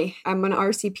though I'm an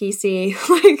RCPC,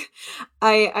 like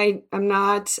I'm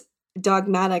not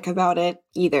dogmatic about it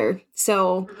either.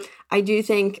 So I do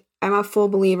think I'm a full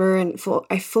believer, and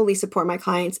I fully support my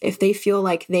clients if they feel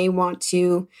like they want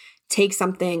to take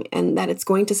something and that it's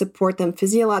going to support them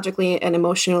physiologically and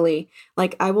emotionally.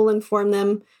 Like, I will inform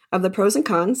them of the pros and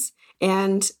cons,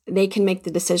 and they can make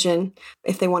the decision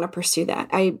if they want to pursue that.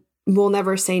 I will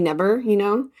never say never,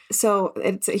 So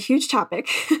it's a huge topic.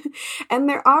 And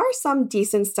there are some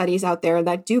decent studies out there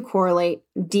that do correlate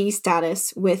D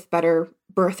status with better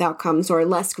birth outcomes or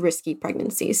less risky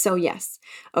pregnancies. So yes,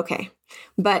 okay.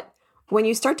 But when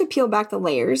you start to peel back the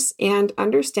layers and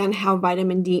understand how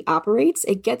vitamin D operates,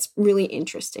 it gets really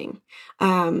interesting.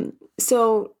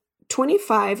 So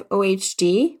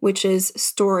 25-OHD, which is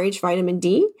storage vitamin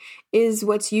D, is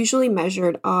what's usually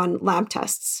measured on lab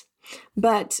tests.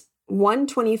 But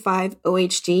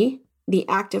 125-OHD, the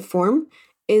active form,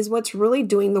 is what's really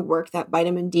doing the work that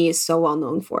vitamin D is so well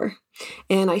known for.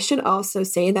 And I should also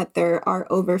say that there are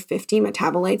over 50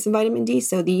 metabolites of vitamin D,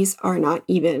 so these are not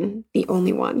even the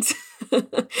only ones.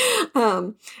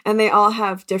 And they all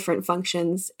have different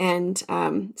functions, and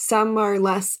some are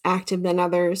less active than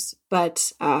others,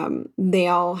 but they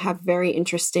all have very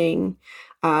interesting,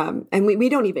 and we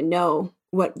don't even know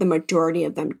what the majority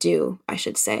of them do, I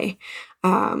should say.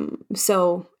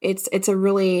 So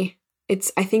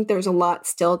I think there's a lot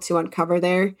still to uncover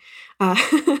there.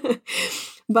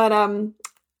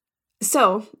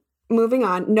 So moving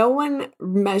on, no one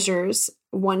measures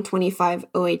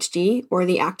 125-OHD or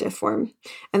the active form.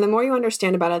 And the more you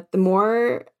understand about it, the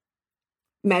more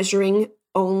measuring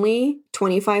only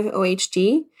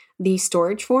 125-OHD, the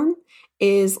storage form,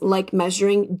 is like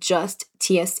measuring just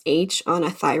TSH on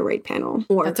a thyroid panel.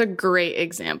 That's a great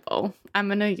example. I'm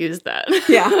going to use that.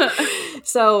 Yeah.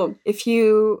 So if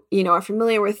you are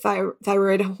familiar with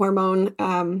thyroid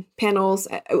hormone panels,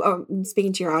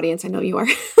 speaking to your audience, I know you are.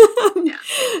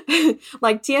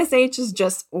 Like TSH is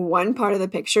just one part of the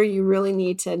picture. You really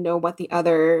need to know what the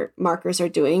other markers are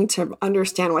doing to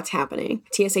understand what's happening.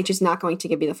 TSH is not going to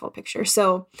give you the full picture.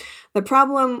 So the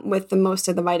problem with the most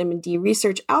of the vitamin D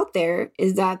research out there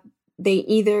is that they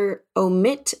either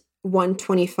omit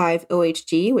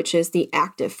 125-OHD, which is the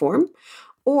active form,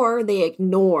 or they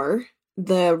ignore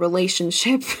the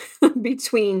relationship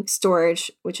between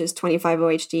storage, which is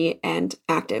 25-OHD, and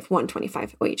active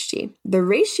 125-OHD. The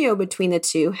ratio between the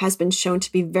two has been shown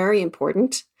to be very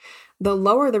important. The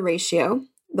lower the ratio,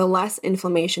 the less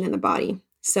inflammation in the body.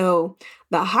 So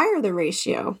the higher the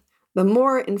ratio, the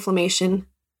more inflammation,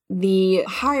 the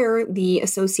higher the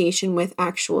association with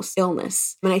actual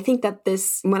illness. And I think that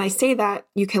when I say that,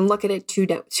 you can look at it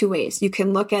two ways. You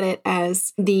can look at it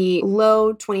as the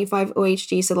low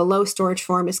 25-OHD, so the low storage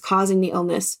form, is causing the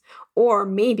illness, or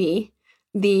maybe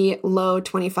the low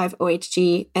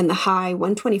 25-OHD and the high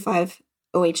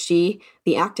 125-OHD,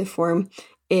 the active form,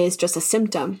 is just a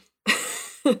symptom.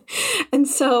 And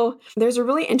so there's a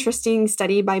really interesting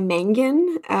study by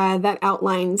Mangan that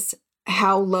outlines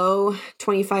how low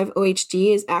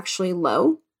 25-OHD is actually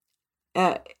low,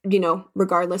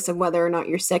 regardless of whether or not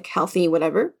you're sick, healthy,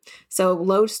 whatever. So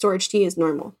low storage D is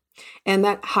normal. And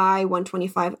that high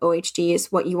 125-OHD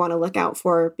is what you want to look out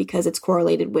for because it's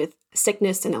correlated with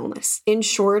sickness and illness. In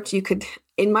short,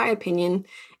 in my opinion,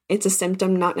 it's a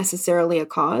symptom, not necessarily a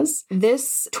cause.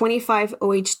 This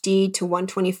 25-OHD to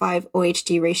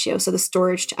 125-OHD ratio, so the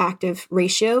storage to active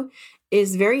ratio,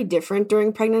 is very different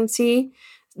during pregnancy.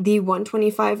 The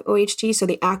 125-OHD, so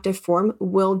the active form,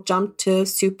 will jump to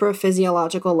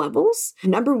supraphysiological levels.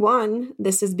 Number one,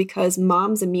 this is because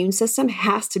mom's immune system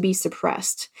has to be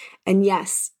suppressed. And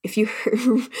yes, if you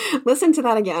listen to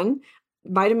that again,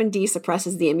 vitamin D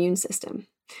suppresses the immune system.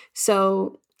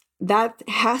 So that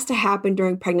has to happen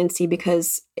during pregnancy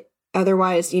because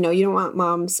otherwise, you don't want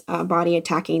mom's body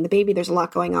attacking the baby. There's a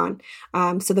lot going on.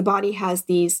 So the body has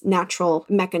these natural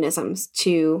mechanisms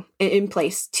in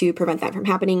place to prevent that from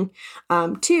happening.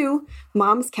 Two,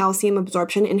 mom's calcium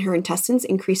absorption in her intestines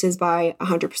increases by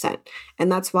 100%.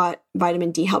 And that's what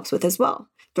vitamin D helps with as well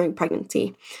during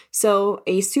pregnancy. So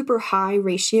a super high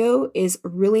ratio is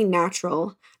really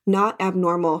natural, not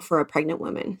abnormal for a pregnant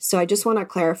woman. So I just want to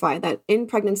clarify that in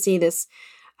pregnancy, this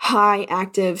high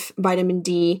active vitamin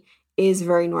D is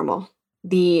very normal.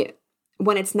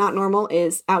 When it's not normal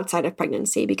is outside of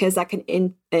pregnancy because that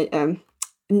can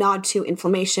nod to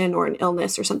inflammation or an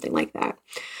illness or something like that.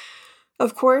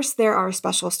 Of course, there are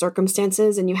special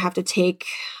circumstances and you have to take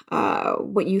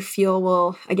what you feel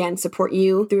will, again, support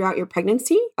you throughout your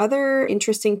pregnancy. Other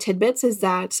interesting tidbits is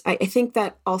that I think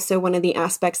that also one of the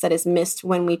aspects that is missed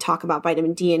when we talk about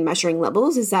vitamin D and measuring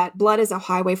levels is that blood is a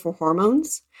highway for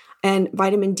hormones and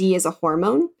vitamin D is a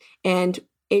hormone. And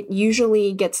it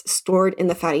usually gets stored in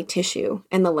the fatty tissue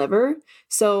and the liver.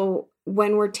 So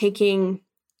when we're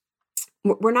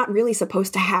not really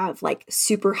supposed to have like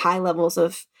super high levels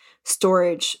of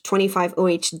storage,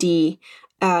 25-OHD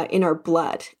in our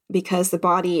blood because the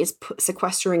body is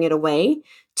sequestering it away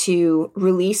to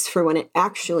release for when it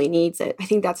actually needs it. I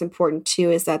think that's important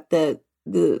too, is that the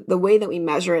way that we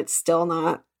measure it's still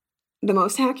not the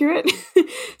most accurate.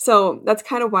 So that's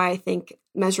kind of why I think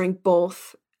measuring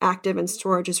both active and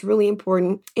storage is really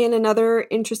important. And another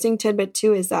interesting tidbit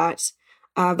too is that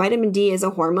vitamin D is a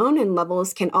hormone and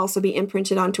levels can also be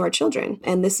imprinted onto our children.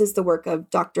 And this is the work of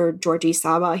Dr. Georgi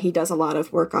Saba. He does a lot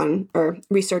of work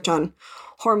research on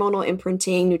hormonal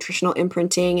imprinting, nutritional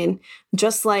imprinting, and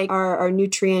just like our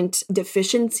nutrient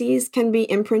deficiencies can be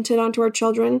imprinted onto our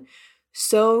children,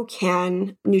 so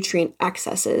can nutrient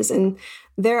excesses. And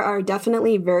there are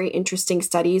definitely very interesting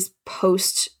studies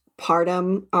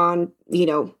postpartum on,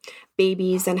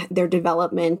 babies and their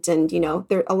development. And,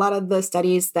 there a lot of the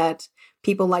studies that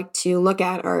people like to look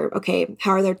at are, okay,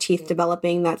 how are their teeth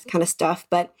developing, that kind of stuff.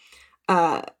 But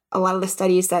a lot of the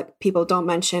studies that people don't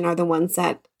mention are the ones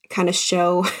that kind of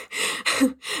show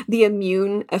the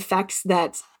immune effects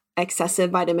that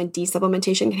excessive vitamin D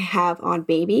supplementation can have on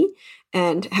baby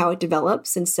and how it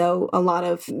develops. And so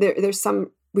there's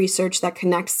some research that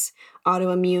connects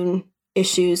autoimmune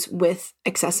issues with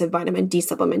excessive vitamin D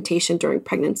supplementation during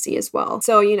pregnancy as well.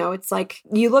 So, it's like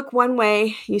you look one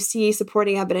way, you see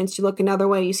supporting evidence, you look another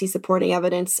way, you see supporting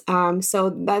evidence. So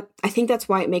that I think that's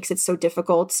why it makes it so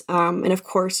difficult. And of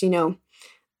course,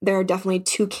 there are definitely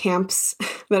two camps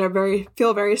that are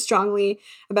feel very strongly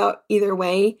about either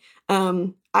way.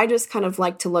 I just kind of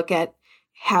like to look at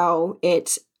how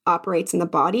it operates in the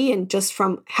body. And just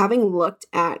from having looked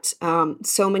at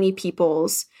so many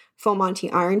people's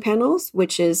FOMANTI iron panels,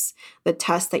 which is the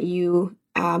test that you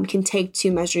can take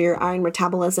to measure your iron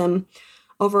metabolism,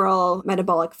 overall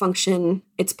metabolic function.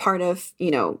 It's part of,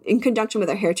 in conjunction with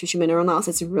our hair tissue mineral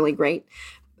analysis, it's a really great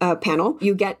panel.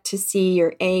 You get to see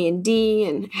your A and D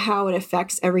and how it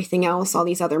affects everything else, all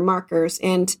these other markers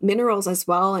and minerals as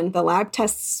well. And the lab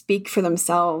tests speak for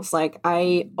themselves. Like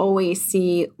I always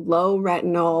see low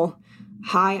retinol,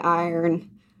 high iron,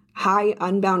 high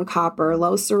unbound copper,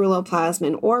 low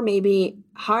ceruloplasmin, or maybe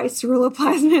high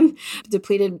ceruloplasmin,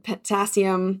 depleted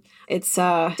potassium. It's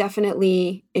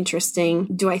definitely interesting.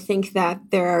 Do I think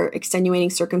that there are extenuating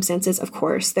circumstances? Of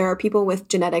course. There are people with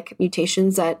genetic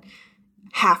mutations that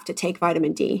have to take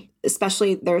vitamin D.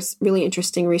 Especially there's really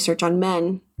interesting research on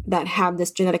men that have this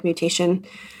genetic mutation.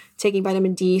 Taking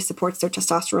vitamin D supports their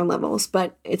testosterone levels,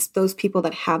 but it's those people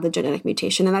that have the genetic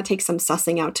mutation. And that takes some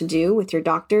sussing out to do with your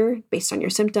doctor based on your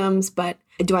symptoms. But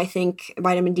do I think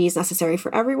vitamin D is necessary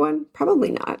for everyone?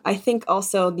 Probably not. I think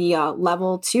also the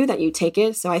level 2 that you take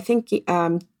it. So I think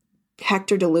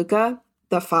Hector DeLuca,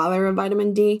 the father of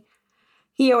vitamin D,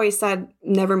 he always said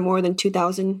never more than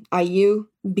 2,000 IU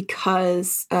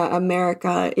because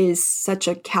America is such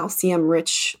a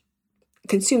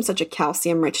consumes such a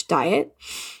calcium-rich diet.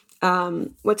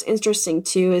 What's interesting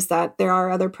too is that there are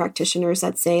other practitioners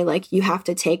that say like you have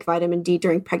to take vitamin D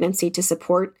during pregnancy to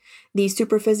support the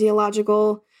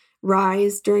superphysiological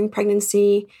rise during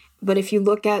pregnancy. But if you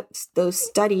look at those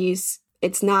studies,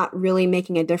 it's not really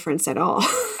making a difference at all.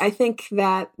 I think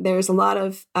that there's a lot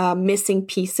of missing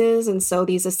pieces. And so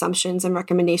these assumptions and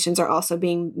recommendations are also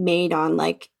being made on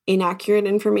like inaccurate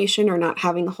information or not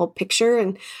having the whole picture.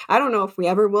 And I don't know if we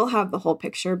ever will have the whole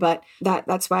picture, but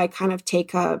that's why I kind of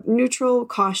take a neutral,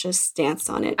 cautious stance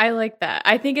on it. I like that.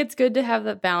 I think it's good to have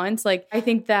that balance. Like, I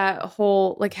think that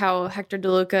whole, like how Hector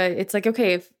DeLuca, it's like,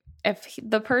 okay, if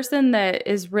the person that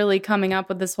is really coming up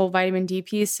with this whole vitamin D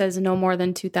piece says no more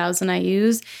than 2,000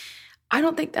 IUs, I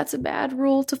don't think that's a bad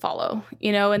rule to follow,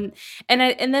 and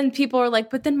then people are like,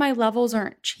 but then my levels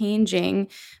aren't changing.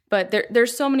 But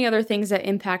there's so many other things that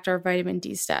impact our vitamin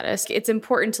D status. It's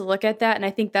important to look at that. And I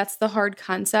think that's the hard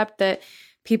concept that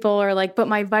people are like, but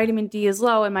my vitamin D is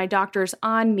low and my doctor's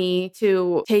on me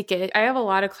to take it. I have a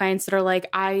lot of clients that are like,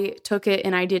 I took it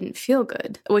and I didn't feel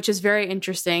good, which is very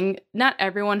interesting. Not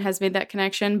everyone has made that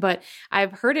connection, but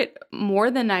I've heard it more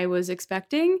than I was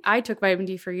expecting. I took vitamin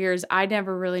D for years. I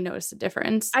never really noticed a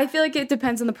difference. I feel like it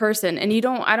depends on the person. And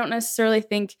I don't necessarily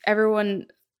think everyone,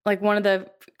 like one of the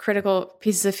critical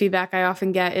pieces of feedback I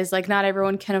often get is like, not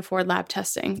everyone can afford lab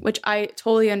testing, which I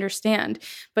totally understand.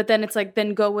 But then it's like,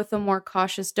 then go with a more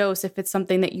cautious dose if it's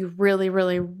something that you really,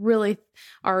 really, really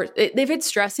are. If it's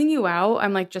stressing you out,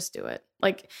 I'm like, just do it.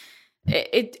 Like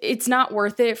it's not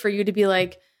worth it for you to be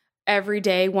like every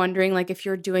day wondering like if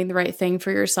you're doing the right thing for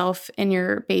yourself and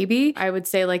your baby. I would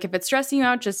say like, if it's stressing you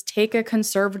out, just take a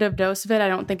conservative dose of it. I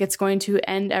don't think it's going to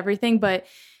end everything, but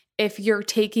if you're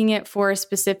taking it for a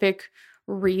specific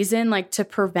reason, like to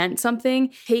prevent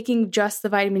something, taking just the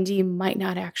vitamin D might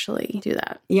not actually do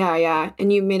that. Yeah.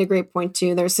 And you made a great point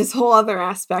too. There's this whole other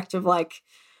aspect of like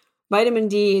vitamin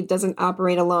D doesn't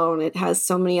operate alone. It has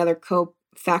so many other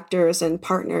cofactors and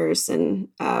partners, and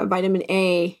vitamin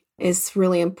A is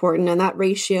really important. And that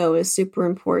ratio is super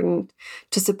important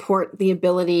to support the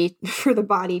ability for the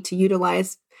body to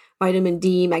utilize vitamin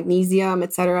D, magnesium,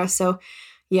 etc. So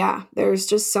yeah, there's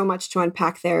just so much to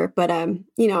unpack there. But,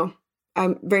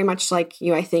 I'm very much like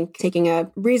you, I think, taking a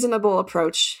reasonable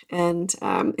approach. And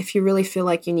if you really feel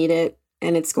like you need it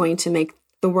and it's going to make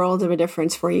the world of a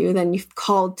difference for you, then you've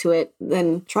called to it,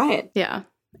 then try it. Yeah.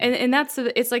 And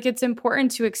it's like, it's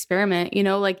important to experiment,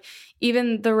 like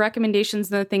even the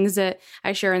recommendations and the things that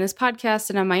I share in this podcast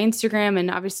and on my Instagram,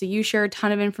 and obviously you share a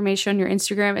ton of information on your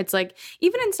Instagram. It's like,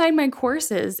 even inside my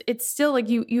courses, it's still like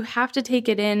you have to take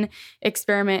it in,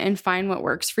 experiment, and find what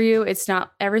works for you. It's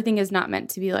not, everything is not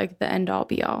meant to be like the end all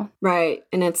be all. Right.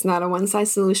 And it's not a one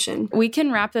size solution. We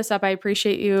can wrap this up. I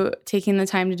appreciate you taking the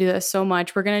time to do this so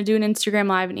much. We're going to do an Instagram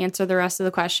live and answer the rest of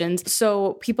the questions.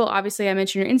 So people, obviously I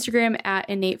mentioned your Instagram at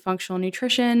Innate Functional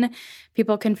Nutrition.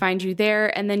 People can find you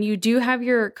there. And then you do have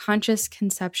your Conscious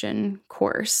Conception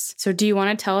course. So do you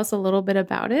want to tell us a little bit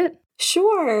about it?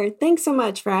 Sure. Thanks so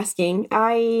much for asking.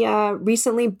 I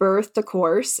recently birthed a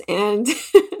course, and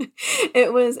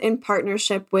it was in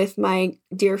partnership with my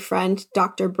dear friend,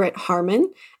 Dr. Britt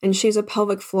Harmon, and she's a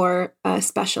pelvic floor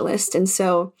specialist. And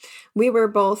so we were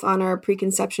both on our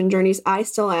preconception journeys. I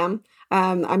still am.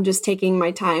 I'm just taking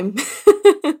my time.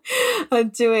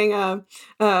 Doing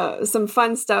some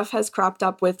fun stuff has cropped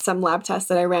up with some lab tests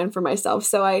that I ran for myself.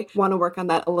 So I want to work on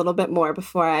that a little bit more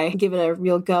before I give it a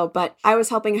real go. But I was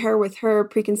helping her with her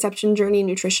preconception journey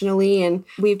nutritionally, and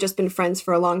we've just been friends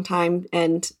for a long time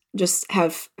and just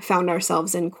have found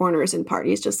ourselves in corners and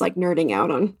parties, just like nerding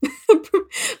out on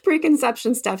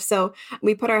preconception stuff. So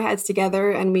we put our heads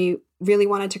together and we really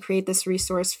wanted to create this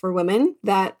resource for women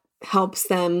that helps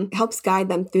guide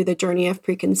them through the journey of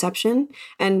preconception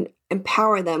and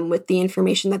empower them with the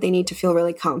information that they need to feel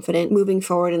really confident moving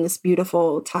forward in this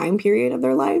beautiful time period of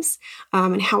their lives,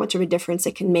 and how much of a difference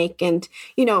it can make. And,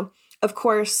 of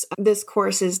course, this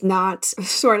course is not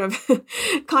sort of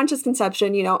conscious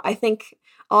conception. I think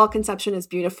all conception is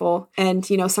beautiful. And,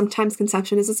 sometimes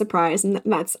conception is a surprise, and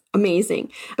that's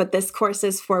amazing. But this course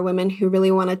is for women who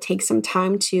really want to take some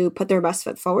time to put their best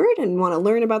foot forward and want to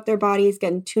learn about their bodies,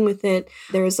 get in tune with it.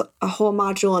 There's a whole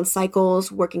module on cycles,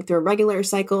 working through irregular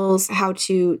cycles, how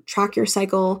to track your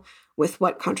cycle, with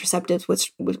what contraceptives,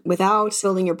 without,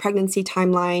 building your pregnancy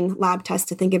timeline, lab tests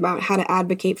to think about how to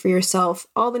advocate for yourself,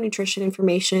 all the nutrition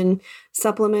information,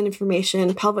 supplement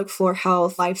information, pelvic floor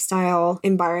health, lifestyle,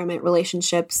 environment,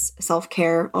 relationships,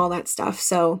 self-care, all that stuff.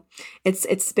 So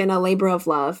it's been a labor of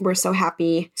love. We're so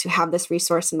happy to have this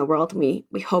resource in the world. We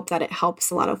hope that it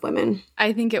helps a lot of women.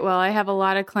 I think it will. I have a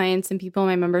lot of clients and people in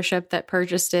my membership that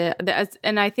purchased it.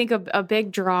 And I think a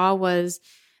big draw was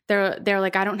they're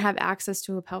like, I don't have access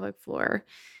to a pelvic floor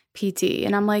PT.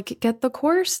 And I'm like, get the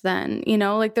course then,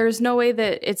 there's no way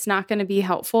that it's not going to be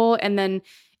helpful. And then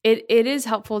it is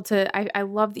helpful I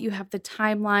love that you have the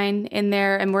timeline in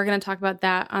there, and we're going to talk about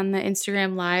that on the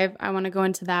Instagram live. I want to go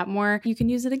into that more. You can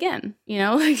use it again,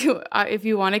 if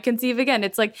you want to conceive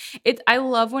again. I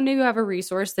love when you have a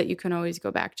resource that you can always go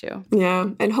back to. Yeah.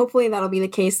 And hopefully that'll be the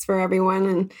case for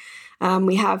everyone. And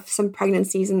we have some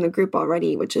pregnancies in the group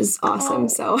already, which is awesome.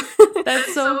 So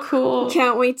that's so cool.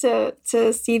 Can't wait to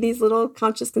see these little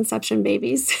conscious conception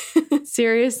babies.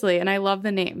 Seriously. And I love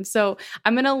the name. So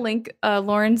I'm going to link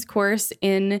Lauren's course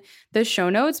in the show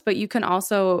notes, but you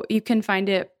can find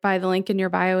it by the link in your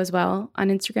bio as well on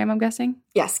Instagram, I'm guessing.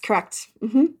 Yes, correct.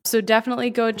 Mm-hmm. So definitely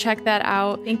go check that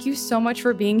out. Thank you so much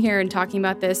for being here and talking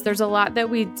about this. There's a lot that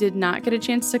we did not get a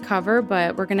chance to cover,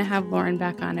 but we're going to have Lauren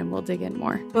back on and we'll dig in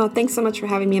more. Well, thanks so much for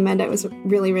having me, Amanda. It was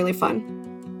really, really fun.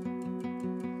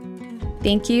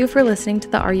 Thank you for listening to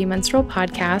the Are You Menstrual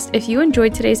podcast. If you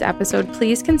enjoyed today's episode,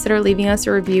 please consider leaving us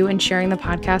a review and sharing the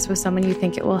podcast with someone you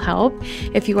think it will help.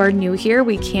 If you are new here,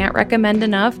 we can't recommend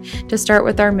enough to start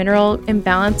with our mineral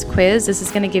imbalance quiz. This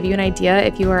is going to give you an idea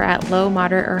if you are at low,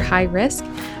 moderate, or high risk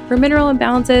for mineral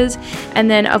imbalances.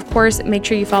 And then, of course, make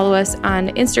sure you follow us on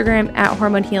Instagram at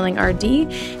Hormone Healing RD,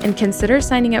 and consider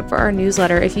signing up for our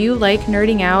newsletter. If you like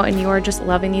nerding out and you are just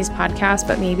loving these podcasts,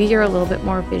 but maybe you're a little bit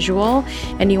more visual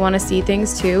and you want to see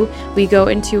things too, we go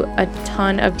into a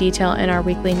ton of detail in our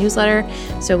weekly newsletter.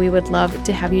 So we would love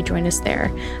to have you join us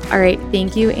there. All right.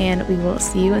 Thank you. And we will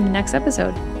see you in the next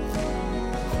episode.